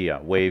start the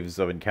waves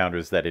of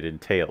encounters that it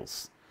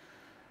entails,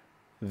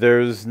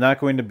 there's not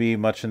going to be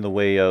much in the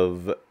way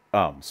of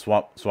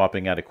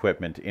swapping out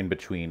equipment in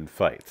between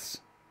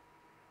fights.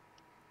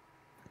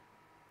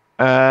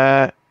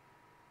 There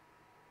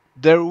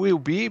will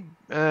be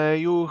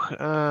you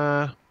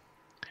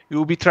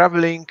will be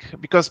traveling,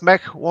 because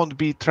Mech won't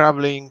be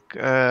traveling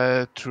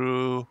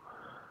through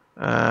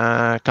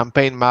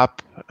campaign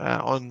map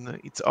on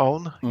its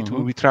own. Mm-hmm. It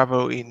will be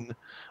travel in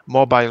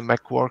mobile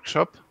Mech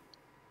workshop.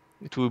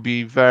 It will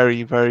be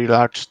very, very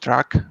large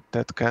truck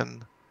that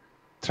can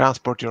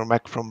transport your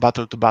mech from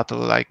battle to battle,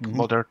 like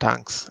modern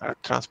tanks are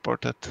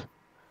transported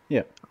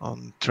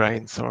on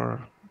trains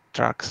or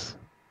trucks.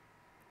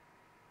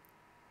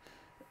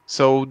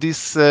 So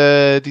this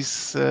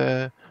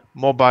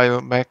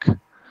mobile mech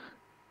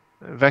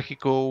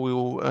vehicle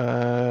will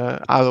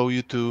allow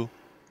you to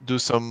do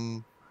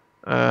some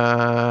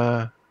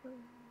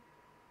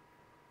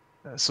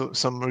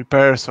some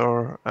repairs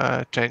or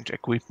change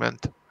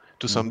equipment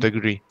to some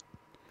degree.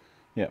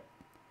 Yeah.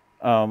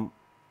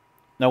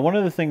 Now, one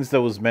of the things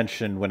that was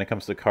mentioned when it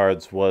comes to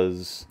cards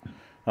was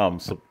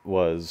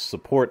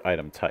support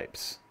item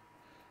types.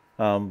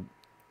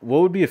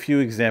 What would be a few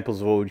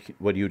examples of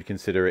what you would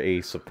consider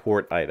a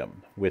support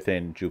item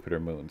within Jupiter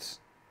Moons?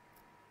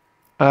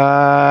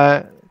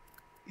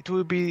 It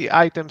will be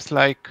items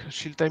like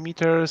shield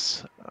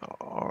emitters,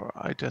 or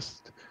I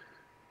just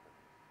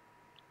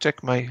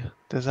check my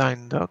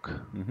design doc.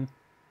 Mm-hmm.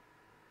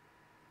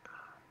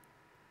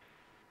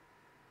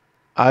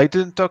 I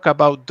didn't talk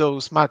about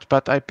those much,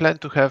 but I plan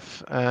to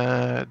have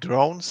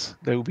drones.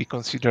 They will be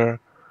considered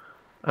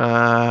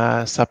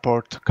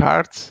support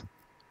cards.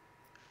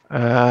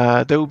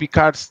 There will be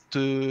cards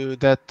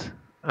that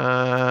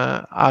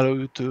allow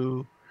you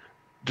to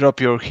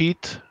drop your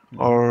heat,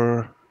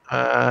 or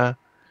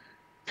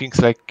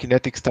things like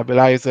kinetic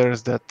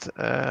stabilizers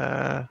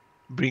that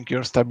bring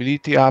your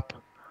stability up.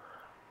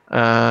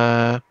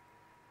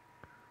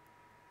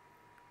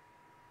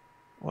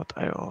 What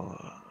I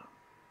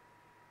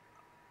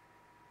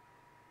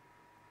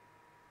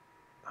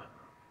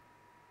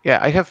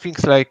I have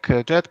things like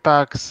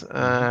jetpacks,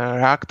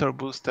 reactor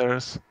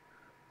boosters,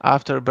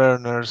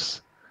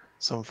 afterburners,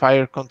 some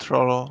fire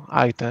control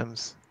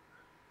items.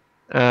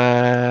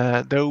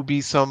 There will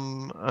be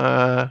some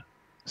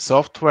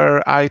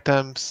software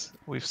items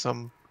with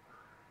some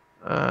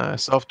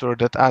software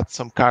that adds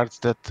some cards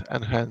that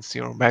enhance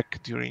your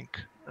mech during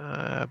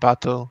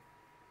battle.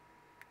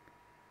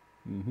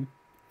 Mm-hmm.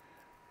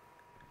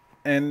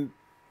 And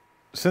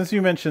since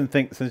you mentioned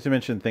things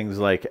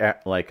like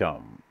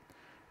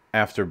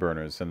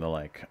afterburners and the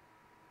like,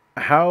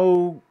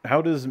 how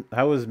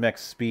is mech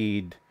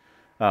speed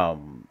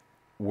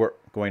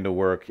going to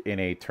work in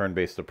a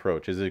turn-based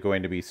approach? Is it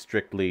going to be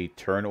strictly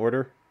turn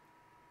order?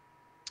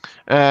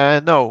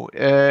 No,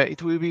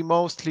 it will be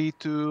mostly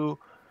to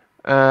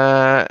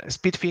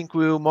Speedthink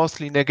will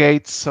mostly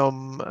negate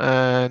some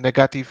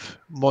negative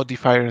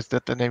modifiers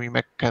that enemy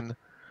mech can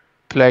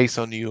place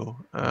on you,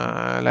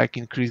 like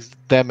increased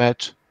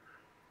damage.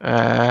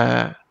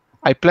 I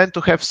plan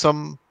to have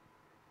some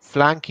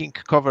flanking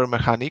cover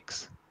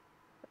mechanics,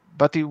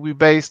 but it will be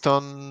based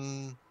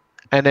on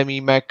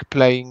enemy mech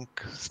playing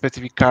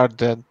specific card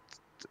that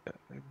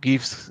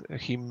gives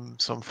him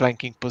some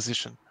flanking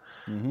position.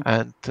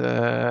 And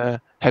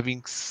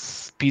having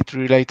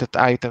speed-related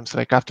items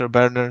like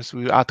afterburners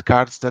will add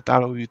cards that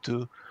allow you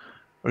to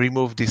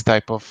remove this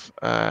type of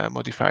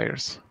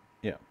modifiers.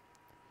 Yeah.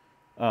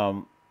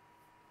 Now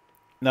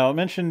it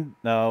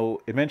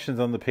mentions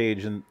on the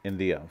page in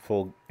the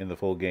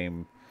full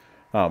game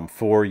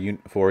four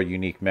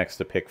unique mechs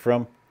to pick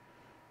from.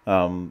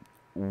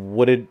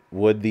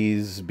 Would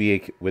these be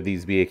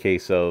a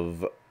case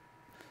of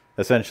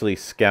essentially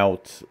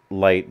scout,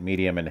 light,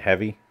 medium, and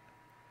heavy?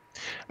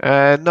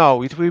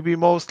 No, it will be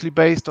mostly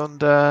based on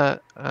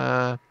the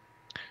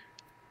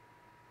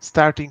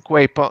starting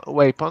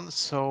weapon.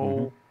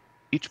 So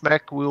each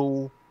mech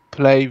will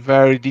play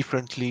very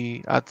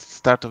differently at the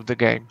start of the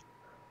game.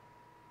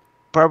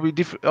 Probably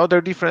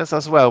other difference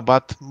as well,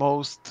 but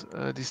most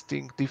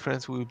distinct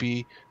difference will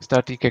be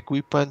starting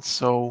equipment.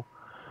 So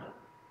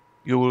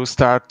you will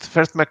start,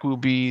 first mech will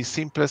be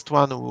simplest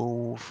one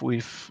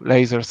with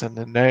lasers and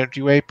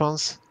energy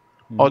weapons.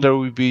 Other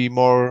will be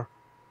more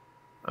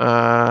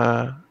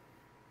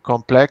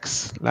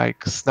complex,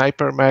 like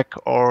sniper mech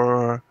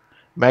or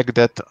mech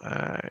that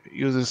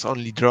uses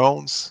only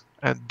drones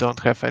and don't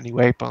have any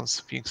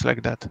weapons, things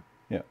like that.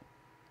 Yeah.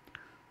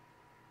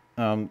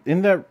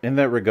 In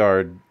that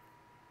regard,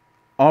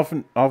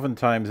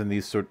 oftentimes in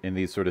these sort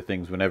of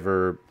things,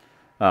 whenever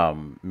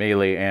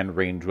melee and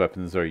ranged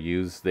weapons are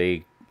used,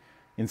 they,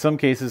 in some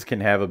cases, can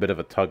have a bit of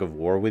a tug of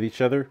war with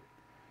each other.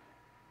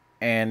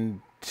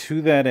 And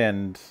to that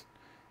end,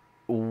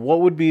 what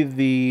would be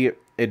the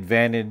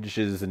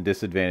advantages and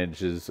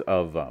disadvantages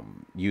of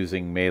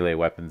using melee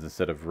weapons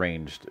instead of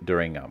ranged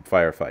during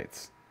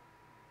firefights?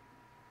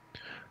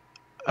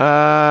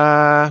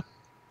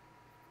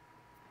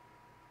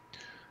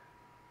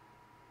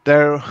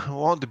 There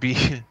won't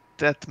be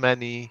that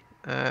many.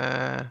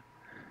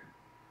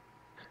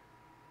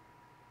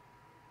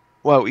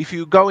 Well, if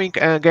you're going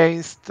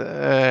against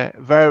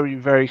very,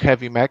 very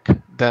heavy mech,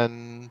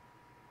 then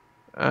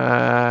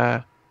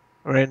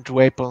ranged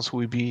weapons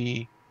will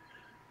be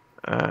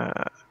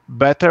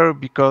better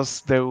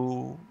because they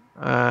will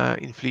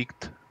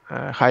inflict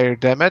higher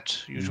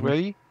damage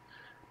usually.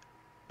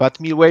 But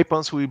melee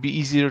weapons will be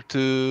easier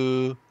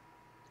to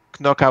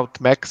knock out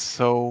mechs,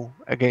 so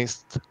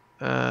against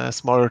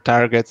smaller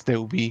targets, they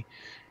will be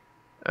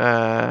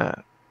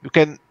you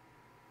can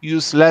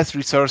use less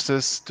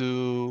resources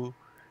to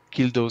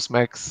kill those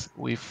mechs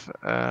with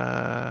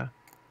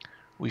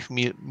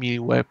melee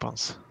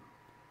weapons.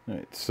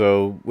 Right.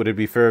 So, would it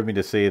be fair of me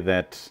to say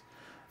that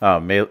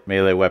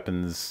melee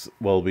weapons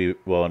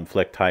will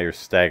inflict higher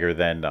stagger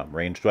than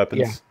ranged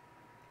weapons? Yeah.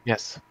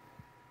 Yes.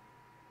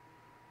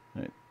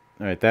 All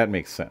right, that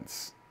makes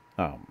sense.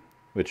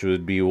 Which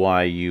would be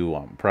why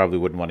you probably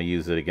wouldn't want to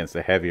use it against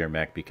a heavier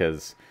mech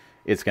because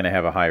it's going to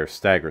have a higher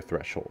stagger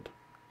threshold.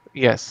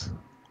 Yes.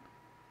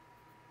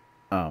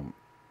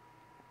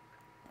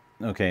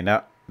 Okay,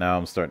 now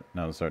I'm starting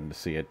to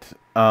see it.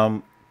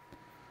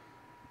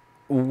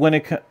 When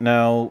it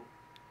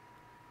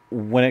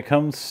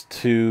comes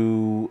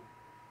to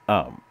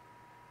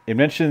it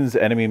mentions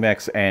enemy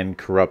mechs and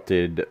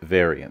corrupted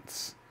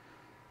variants.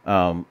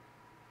 How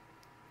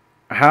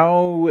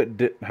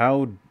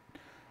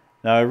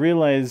now I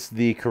realize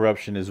the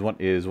corruption is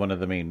one of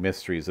the main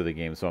mysteries of the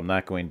game, so I'm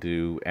not going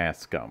to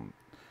ask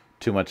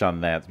too much on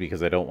that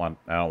because I don't want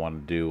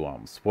to do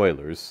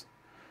spoilers.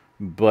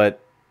 But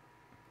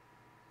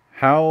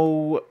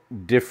how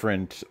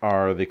different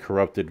are the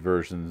corrupted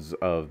versions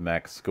of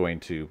mechs going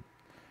to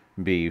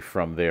be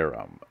from their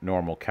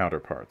normal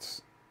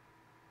counterparts?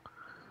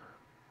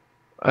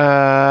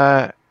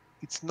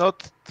 It's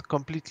not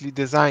completely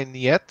designed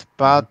yet,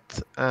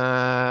 but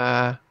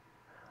I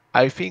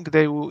think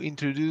they will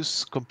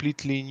introduce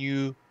completely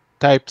new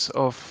types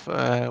of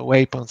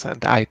weapons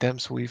and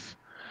items with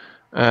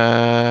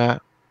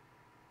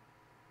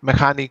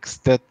mechanics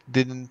that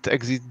didn't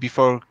exist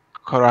before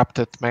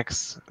corrupted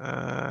mechs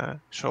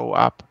show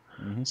up.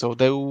 So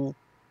they will,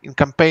 in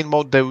campaign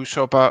mode, they will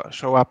show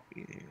up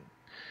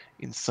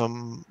in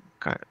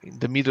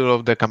the middle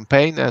of the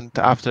campaign, and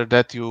after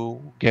that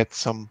you get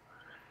some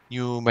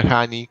new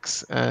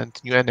mechanics and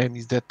new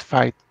enemies that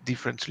fight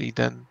differently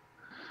than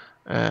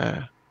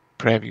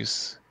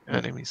previous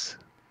enemies.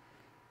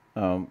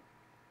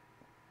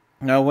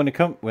 Now, when it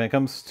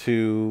comes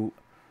to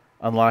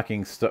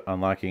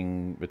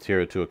unlocking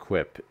material to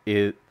equip,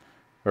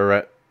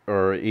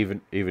 or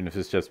even if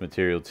it's just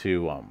material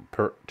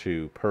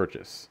to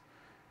purchase,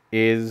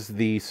 is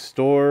the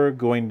store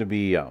going to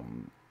be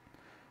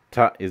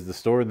is the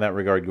store in that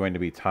regard going to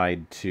be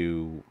tied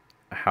to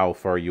how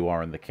far you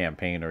are in the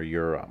campaign or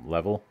your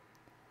level?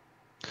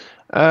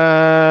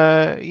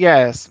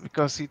 Yes,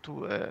 because it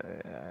will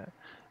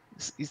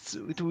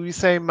be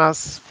same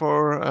as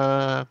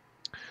for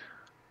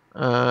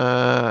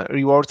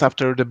rewards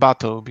after the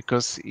battle,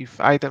 because if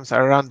items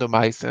are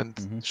randomized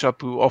and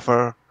shop will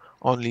offer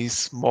only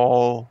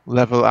small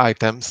level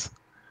items,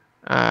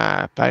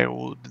 player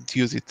wouldn't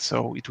use it,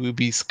 so it will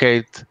be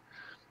scaled.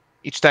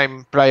 Each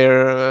time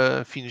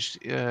player finish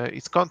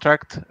its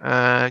contract,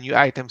 new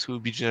items will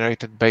be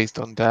generated based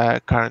on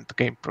the current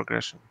game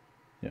progression.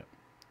 Yeah,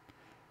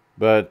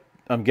 but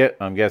I'm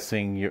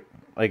guessing you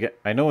like,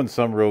 I know in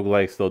some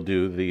roguelikes they'll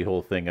do the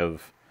whole thing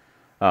of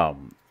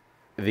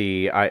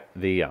the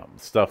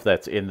stuff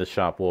that's in the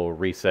shop will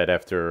reset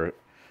after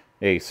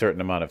a certain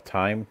amount of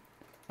time.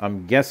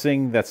 I'm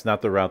guessing that's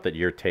not the route that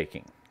you're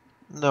taking.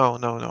 No.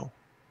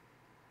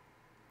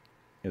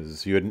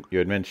 Because you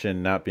had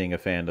mentioned not being a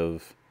fan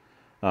of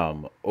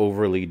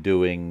overly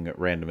doing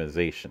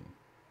randomization.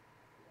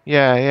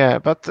 Yeah,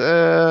 but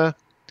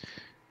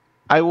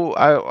I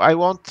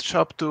want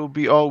shop to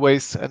be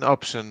always an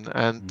option,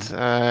 and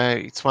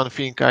it's one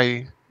thing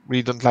I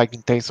really don't like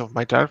in Tales of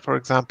My Jar, for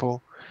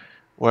example,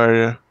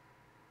 where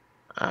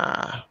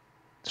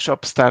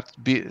shop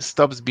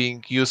stops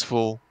being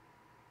useful.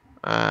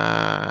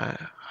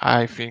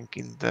 I think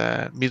in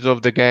the middle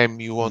of the game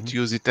you won't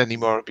use it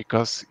anymore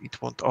because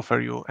it won't offer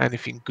you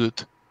anything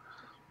good.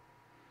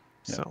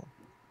 Yeah. So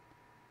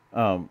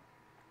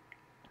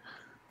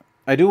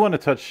I do want to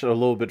touch a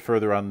little bit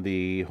further on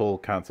the whole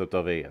concept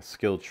of a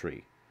skill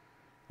tree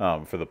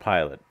for the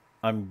pilot.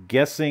 I'm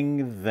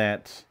guessing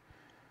that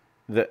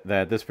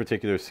this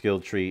particular skill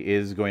tree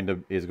is going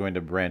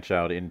to branch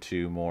out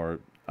into more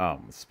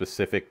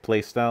specific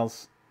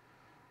playstyles.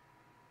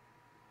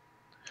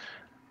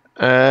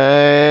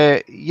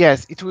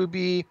 yes, it will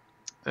be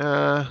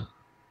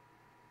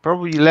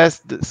probably less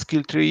the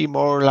skill tree,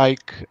 more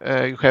like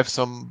you have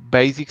some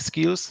basic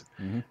skills.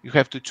 You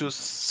have to choose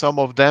some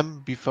of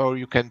them before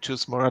you can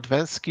choose more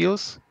advanced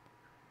skills.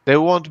 There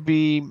won't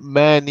be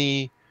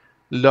many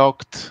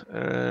locked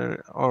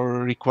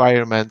or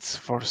requirements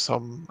for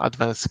some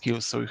advanced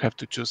skills, so you have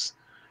to choose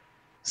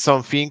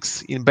some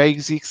things in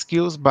basic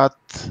skills, but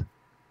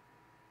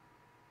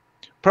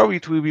probably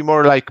it will be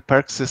more like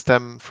perk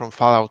system from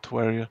Fallout,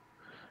 where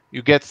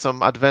you get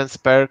some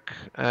advanced perk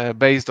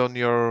based on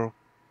your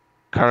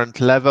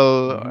current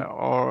level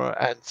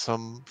and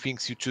some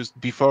things you choose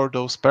before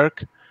those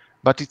perk,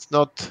 but it's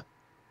not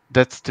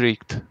that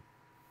strict.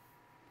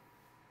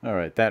 All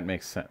right, that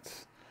makes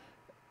sense.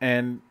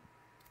 And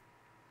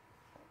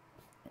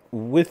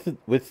with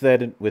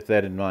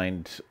that in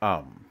mind,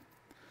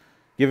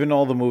 given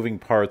all the moving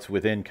parts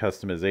within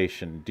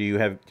customization, do you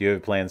have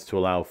plans to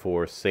allow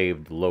for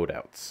saved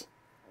loadouts?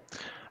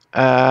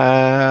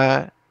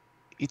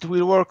 It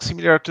will work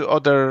similar to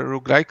other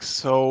roguelikes,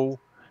 so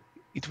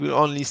it will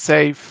only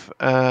save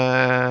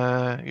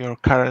your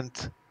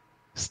current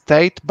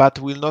state, but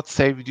will not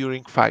save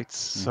during fights.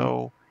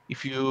 So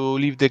if you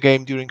leave the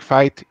game during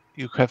fight,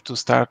 you have to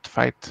start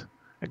fight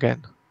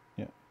again.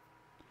 Yeah.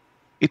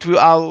 It will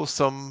allow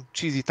some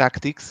cheesy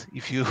tactics.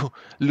 If you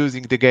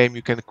losing the game,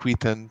 you can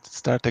quit and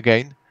start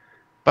again.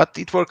 But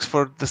it works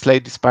for the Slay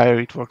the Spire.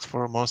 It works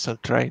for Monster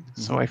Train.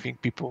 So I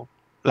think people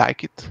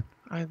like it.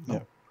 I don't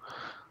know.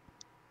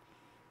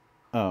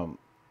 Yeah.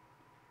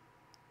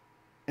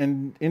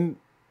 And in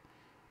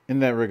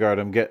that regard,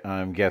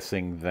 I'm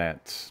guessing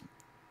that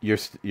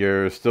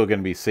you're still going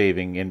to be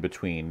saving in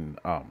between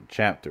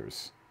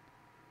chapters.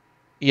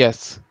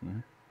 Yes.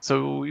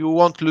 So you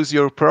won't lose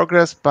your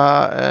progress,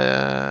 but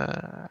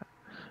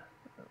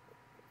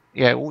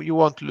yeah, you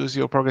won't lose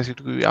your progress. It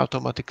will be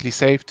automatically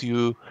saved.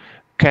 You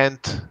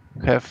can't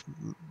have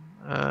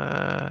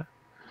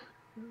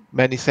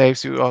many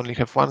saves. You only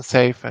have one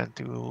save, and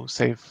you will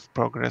save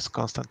progress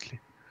constantly.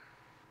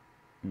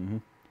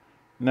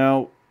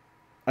 Now,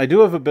 I do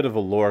have a bit of a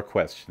lore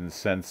question,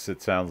 since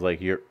it sounds like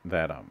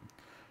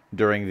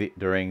during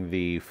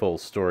the full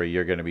story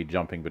you're going to be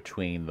jumping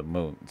between the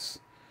moons.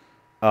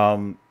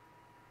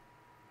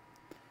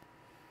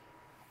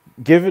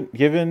 Given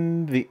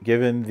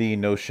the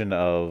notion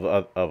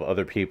of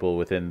other people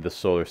within the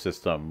solar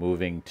system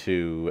moving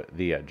to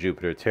the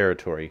Jupiter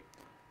territory,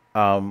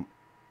 how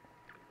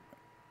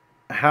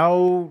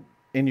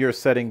in your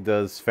setting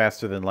does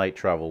faster than light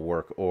travel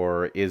work,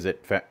 or is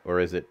it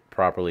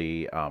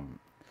properly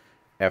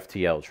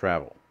FTL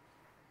travel?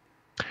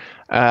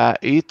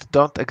 It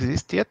don't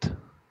exist yet,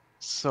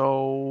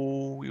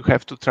 so you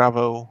have to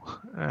travel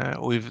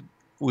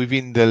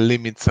within the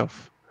limits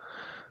of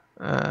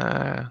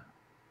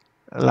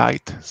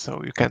light.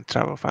 So you can't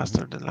travel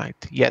faster than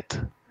light yet.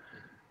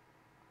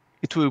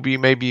 It will be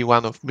maybe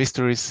one of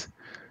mysteries.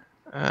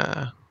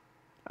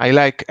 I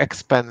like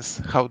Expense,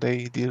 how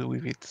they deal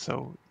with it.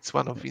 So it's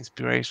one of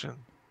inspiration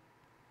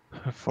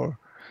for.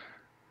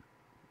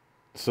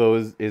 So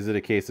is it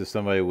a case if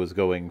somebody was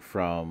going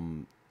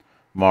from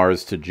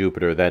Mars to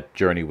Jupiter, that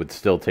journey would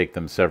still take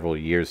them several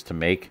years to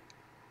make?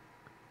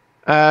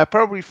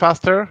 Probably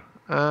faster,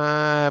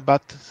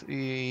 but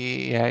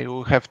yeah, you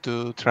will have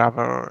to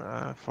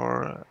travel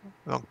for a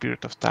long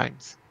period of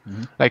times,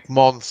 like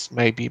months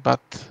maybe,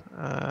 but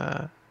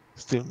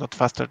still not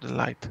faster than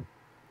light.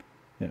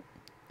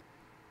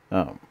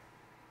 Yeah.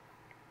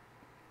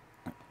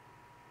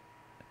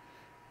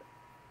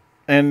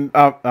 And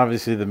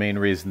obviously, the main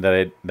reason that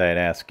I'd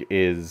ask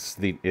is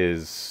the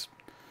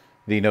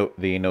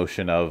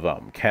notion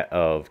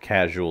of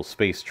casual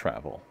space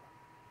travel,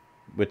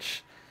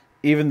 which,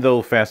 even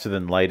though faster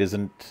than light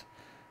isn't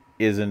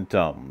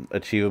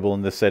achievable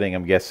in this setting,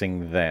 I'm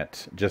guessing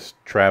that just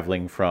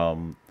traveling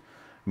from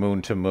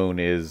moon to moon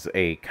is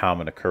a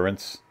common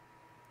occurrence.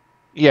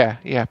 Yeah,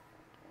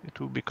 it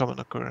will be common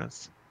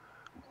occurrence.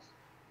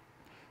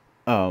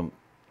 And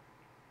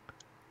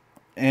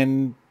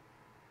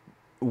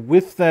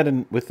with that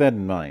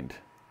in mind,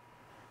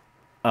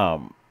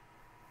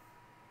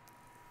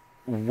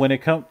 when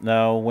it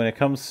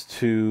comes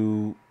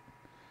to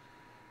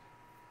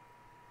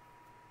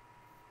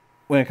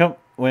when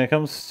it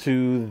comes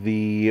to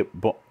the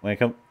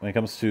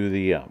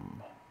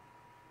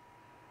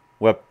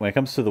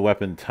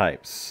weapon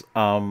types,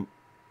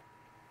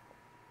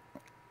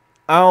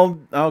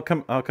 I'll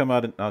come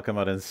out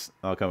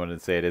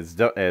and say it.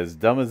 As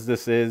dumb as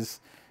this is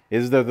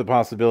there the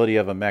possibility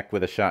of a mech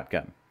with a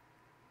shotgun?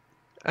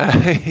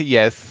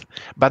 Yes,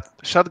 but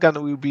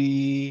shotgun will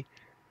be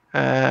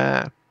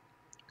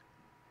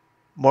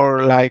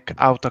more like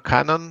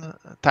autocannon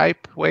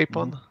type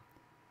weapon.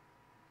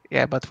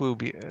 Yeah, but will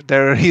be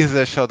there is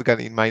a shotgun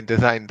in my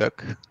design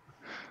doc.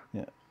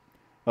 Yeah.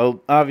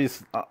 Well,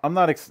 obviously, I'm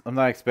not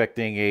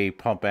expecting a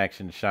pump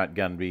action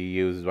shotgun to be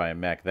used by a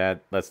mech.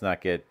 Let's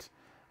not get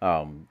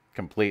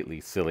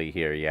completely silly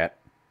here yet.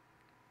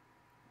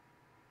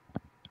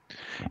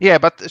 Yeah,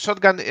 but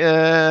shotgun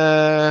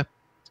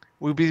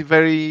will be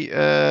very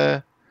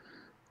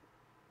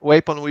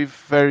weapon with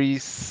very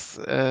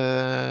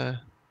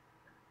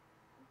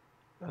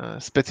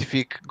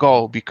specific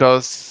goal,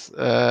 because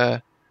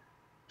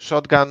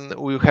shotgun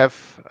will have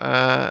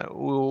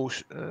will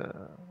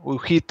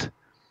hit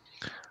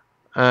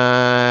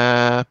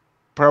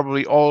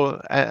probably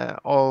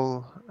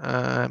all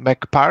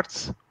mech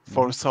parts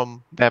for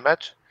some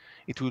damage.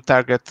 It will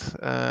target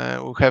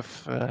will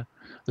have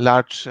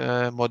large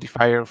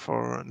modifier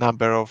for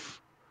number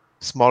of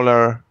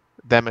smaller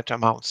damage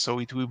amounts. So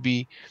it will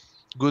be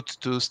good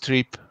to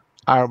strip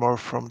armor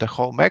from the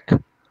whole mech.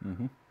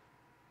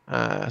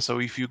 So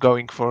if you're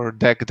going for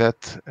deck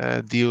that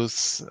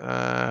deals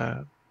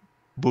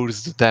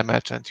burst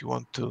damage and you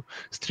want to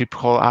strip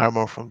whole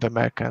armor from the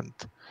mech and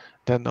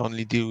then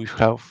only deal with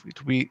health, it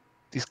will be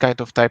this kind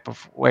of type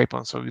of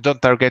weapon. So you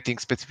don't targeting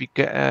specific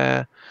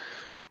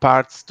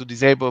parts to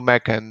disable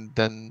mech and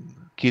then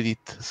kill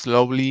it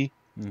slowly,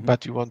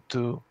 but you want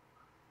to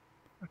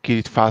kill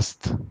it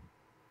fast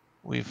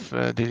with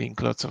dealing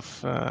lots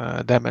of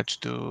damage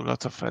to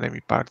lots of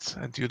enemy parts,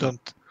 and you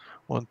don't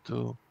want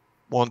to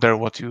wonder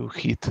what you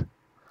hit.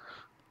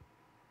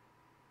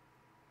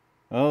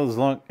 Well, as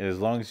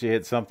long as you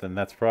hit something,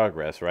 that's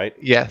progress, right?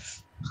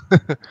 Yes.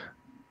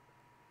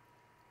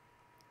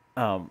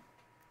 And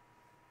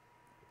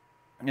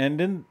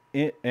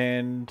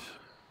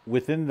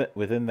within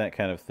that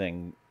kind of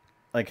thing,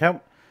 like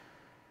how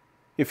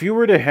if you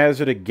were to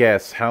hazard a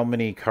guess how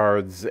many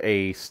cards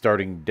a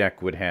starting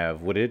deck would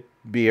have, would it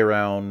be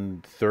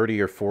around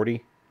 30 or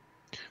 40?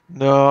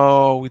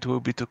 No, it will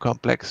be too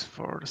complex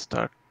for the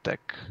start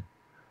deck.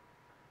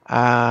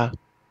 10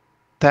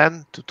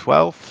 to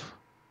 12,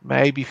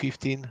 maybe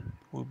 15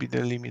 will be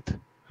the limit.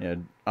 Yeah,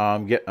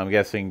 I'm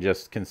guessing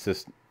just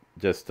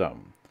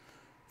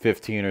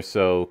 15 or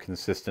so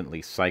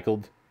consistently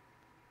cycled.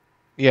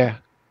 Yeah,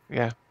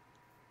 yeah.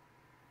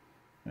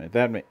 Right,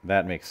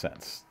 that makes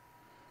sense.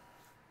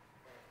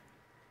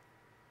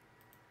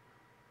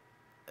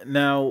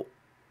 Now,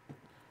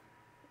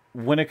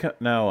 when it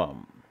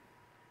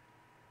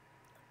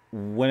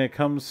when it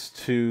comes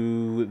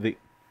to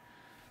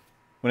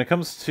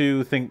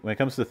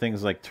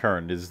things like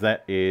turn, is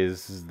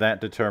that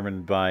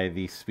determined by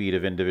the speed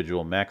of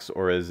individual mechs,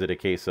 or is it a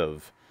case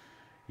of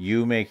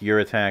you make your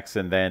attacks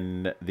and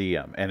then the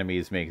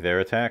enemies make their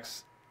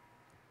attacks?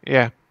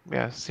 Yeah,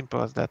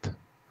 simple as that.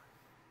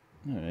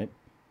 All right.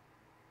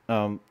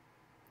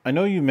 I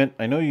know you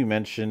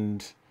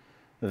mentioned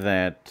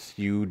that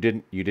you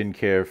didn't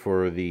care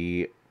for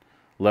the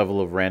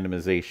level of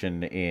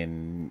randomization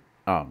in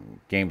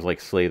games like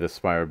Slay the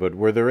Spire, but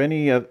were there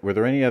any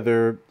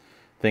other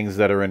things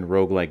that are in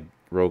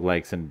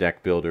roguelikes and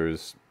deck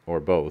builders or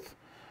both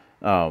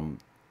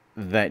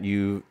that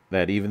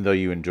even though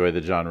you enjoy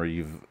the genre,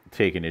 you've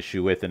taken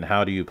issue with, and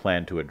how do you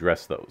plan to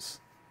address those?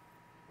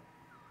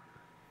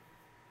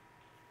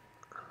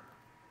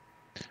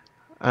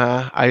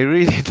 I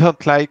really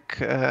don't like,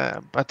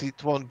 but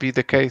it won't be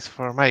the case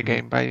for my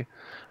game.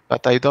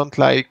 But I don't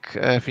like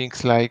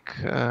things like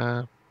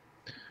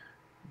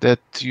that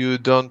you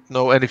don't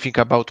know anything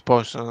about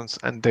potions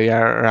and they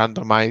are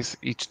randomized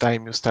each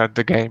time you start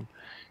the game.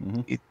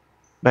 It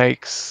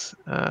makes,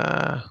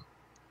 yeah,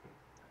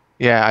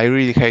 I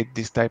really hate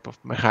this type of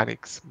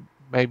mechanics.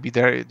 Maybe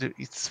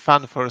it's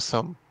fun for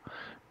some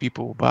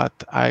people, but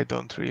I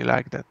don't really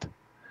like that.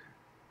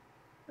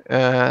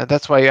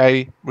 That's why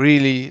I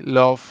really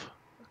love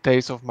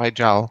Tales of My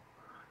Jal.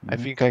 I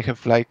think I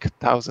have like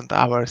 1,000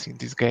 hours in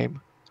this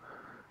game.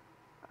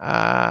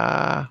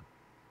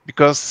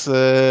 Because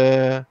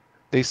they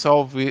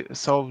solved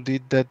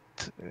it that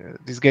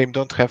this game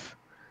don't have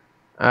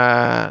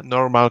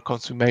normal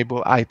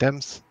consumable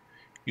items.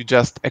 You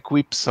just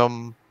equip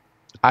some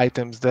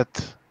items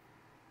that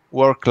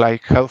work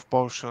like health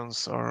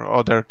potions or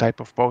other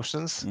type of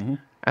potions,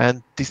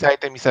 and this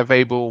item is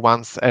available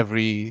once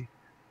every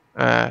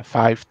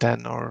 5,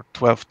 10, or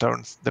 12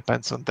 turns,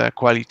 depends on the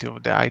quality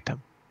of the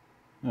item.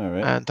 All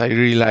right. And I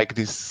really like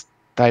this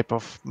type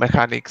of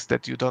mechanics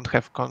that you don't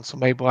have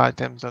consumable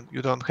items and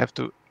you don't have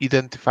to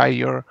identify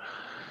your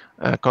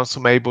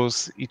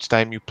consumables each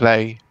time you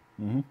play.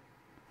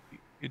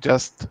 You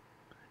just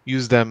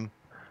use them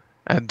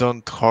and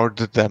don't hoard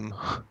them.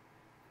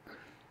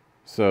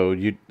 So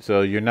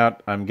you're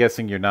not. I'm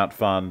guessing you're not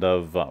fond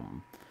of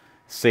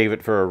save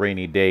it for a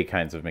rainy day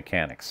kinds of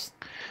mechanics.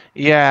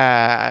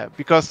 Yeah,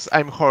 because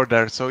I'm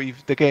hoarder, so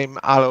if the game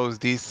allows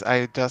this,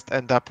 I just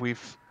end up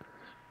with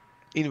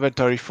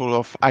inventory full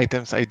of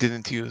items I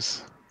didn't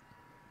use.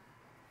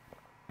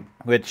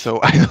 Which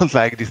So I don't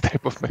like this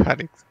type of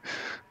mechanics.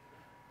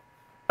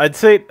 I'd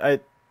say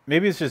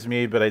maybe it's just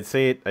me, but I'd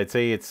say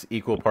it's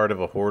equal part of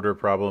a hoarder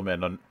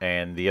problem,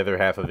 and the other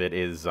half of it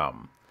is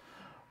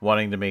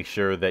wanting to make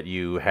sure that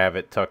you have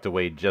it tucked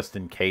away just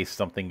in case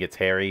something gets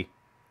hairy,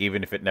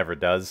 even if it never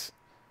does.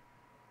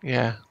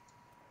 Yeah.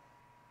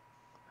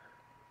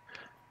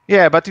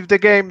 Yeah, but if the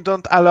game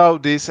don't allow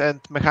this and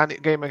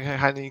game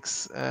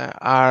mechanics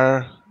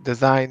are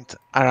designed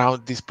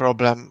around this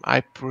problem,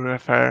 I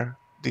prefer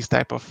this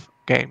type of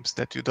games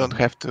that you don't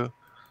have to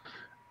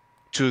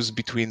choose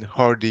between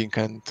hoarding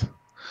and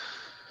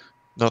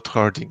not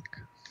hoarding.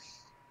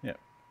 Yeah.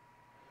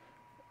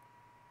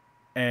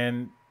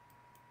 And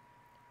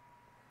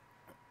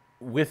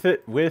with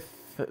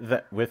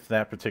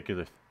that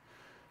particular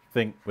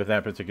thing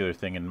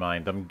in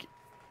mind,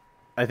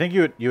 I think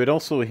you had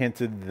also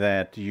hinted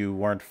that you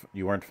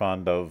weren't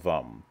fond of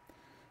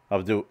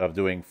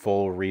doing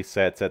full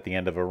resets at the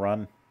end of a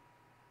run.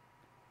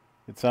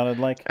 It sounded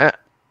like.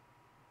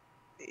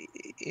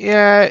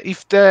 Yeah,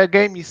 if the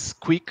game is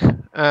quick,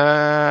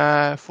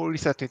 full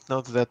reset is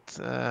not that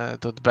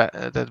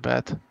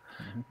bad.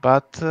 Mm-hmm.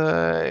 But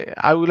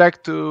I would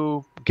like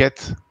to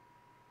get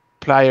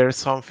players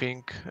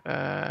something,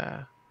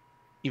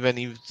 even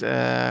if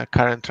the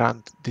current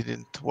run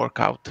didn't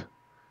work out.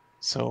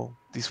 So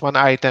this one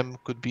item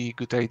could be a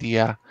good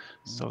idea,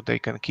 so they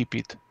can keep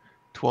it.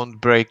 It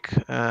won't break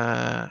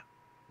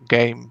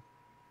game.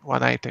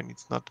 One item,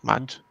 it's not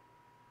much.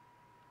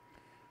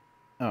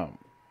 Oh.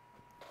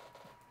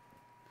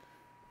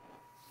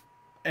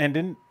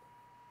 And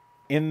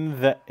in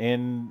that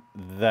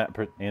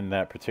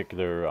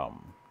particular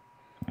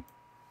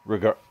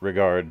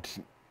regard,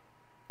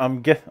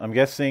 I'm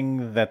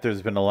guessing that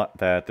there's been a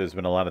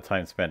lot of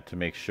time spent to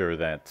make sure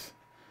that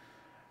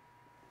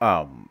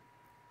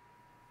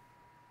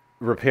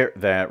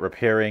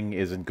repairing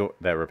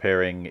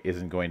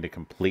isn't going to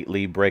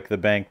completely break the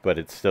bank, but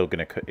it's still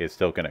gonna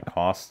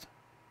cost.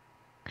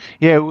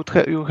 Yeah,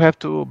 you have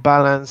to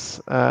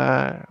balance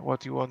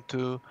what you want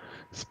to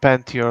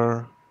spend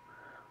your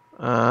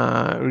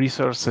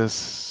resources.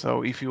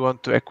 So if you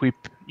want to equip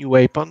new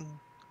weapon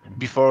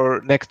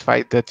before next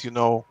fight that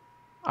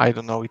I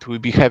don't know, it will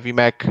be heavy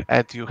mech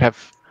and you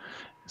have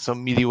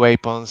some melee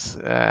weapons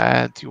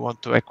and you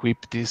want to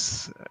equip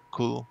this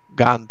cool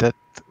gun that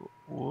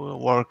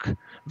will work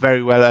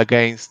very well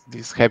against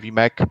this heavy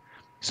mech.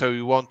 So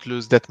you won't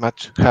lose that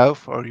much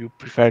health, or you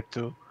prefer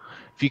to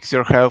fix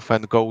your health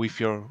and go with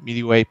your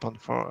melee weapon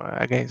for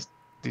against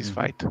this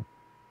fight.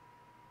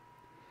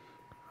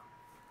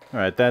 All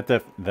right, that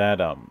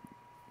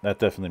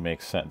definitely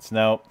makes sense.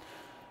 Now,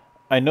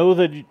 I know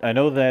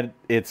that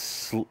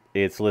it's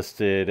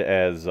listed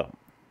as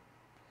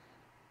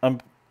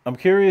I'm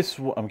curious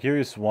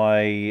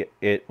why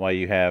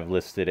you have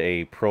listed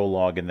a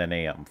prologue and then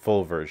a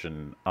full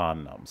version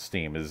on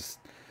Steam. Is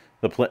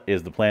the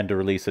plan to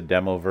release a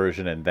demo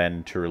version and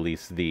then to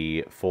release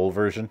the full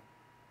version?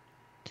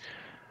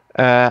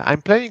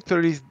 I'm planning to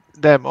release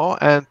demo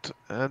and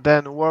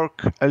then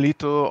work a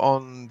little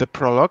on the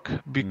prologue,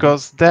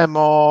 because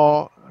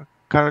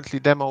currently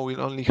demo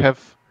will only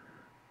have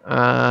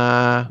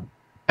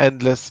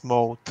endless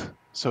mode.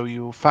 So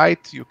you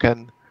fight, you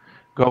can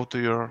go to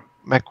your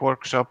mech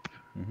workshop,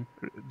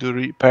 do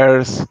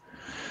repairs,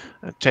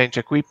 change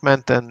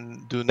equipment,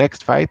 and do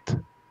next fight.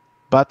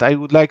 But I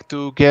would like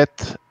to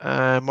get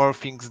more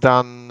things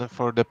done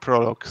for the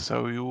prologue,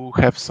 so you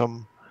have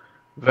some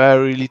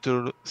very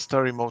little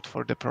story mode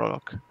for the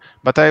prologue.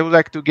 But I would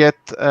like to get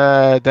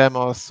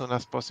demo as soon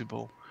as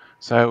possible,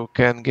 so I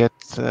can get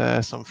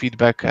some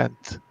feedback and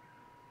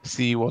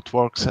see what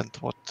works and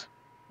what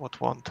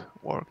won't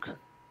work.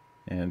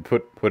 And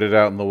put it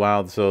out in the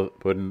wild so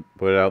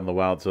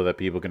that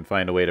people can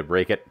find a way to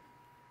break it.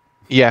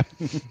 Yeah.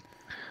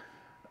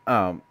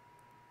 And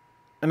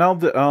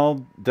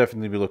I'll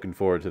definitely be looking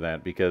forward to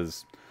that,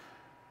 because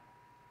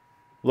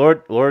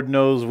Lord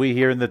knows we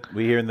here in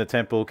the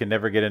temple can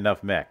never get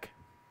enough mech.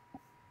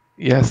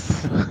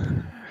 Yes.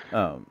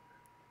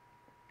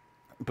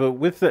 But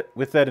with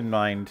that in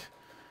mind,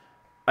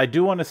 I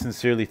do want to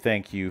sincerely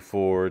thank you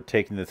for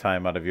taking the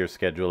time out of your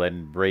schedule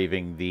and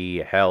braving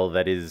the hell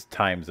that is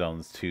time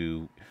zones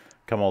to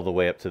come all the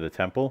way up to the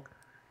temple.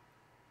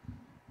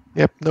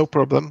 Yep, no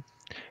problem.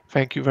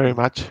 Thank you very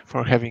much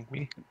for having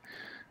me.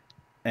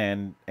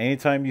 And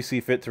anytime you see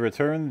fit to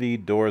return, the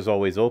door is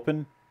always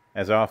open.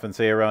 As I often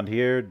say around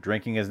here,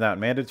 drinking is not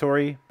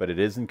mandatory, but it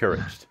is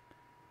encouraged.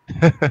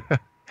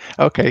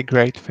 Okay,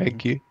 great.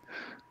 Thank you.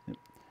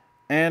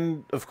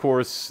 And, of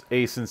course,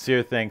 a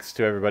sincere thanks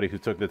to everybody who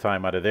took the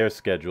time out of their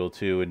schedule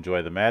to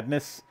enjoy the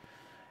madness.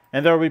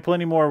 And there will be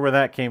plenty more where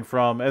that came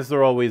from, as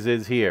there always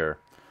is here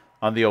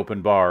on the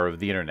open bar of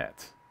the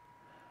internet.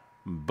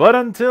 But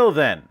until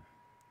then,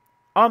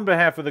 on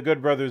behalf of the good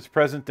brothers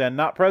present and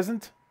not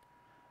present,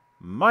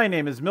 my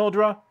name is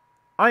Mildra,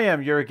 I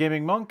am your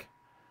gaming monk.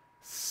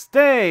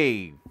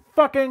 Stay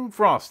fucking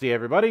frosty,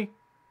 everybody.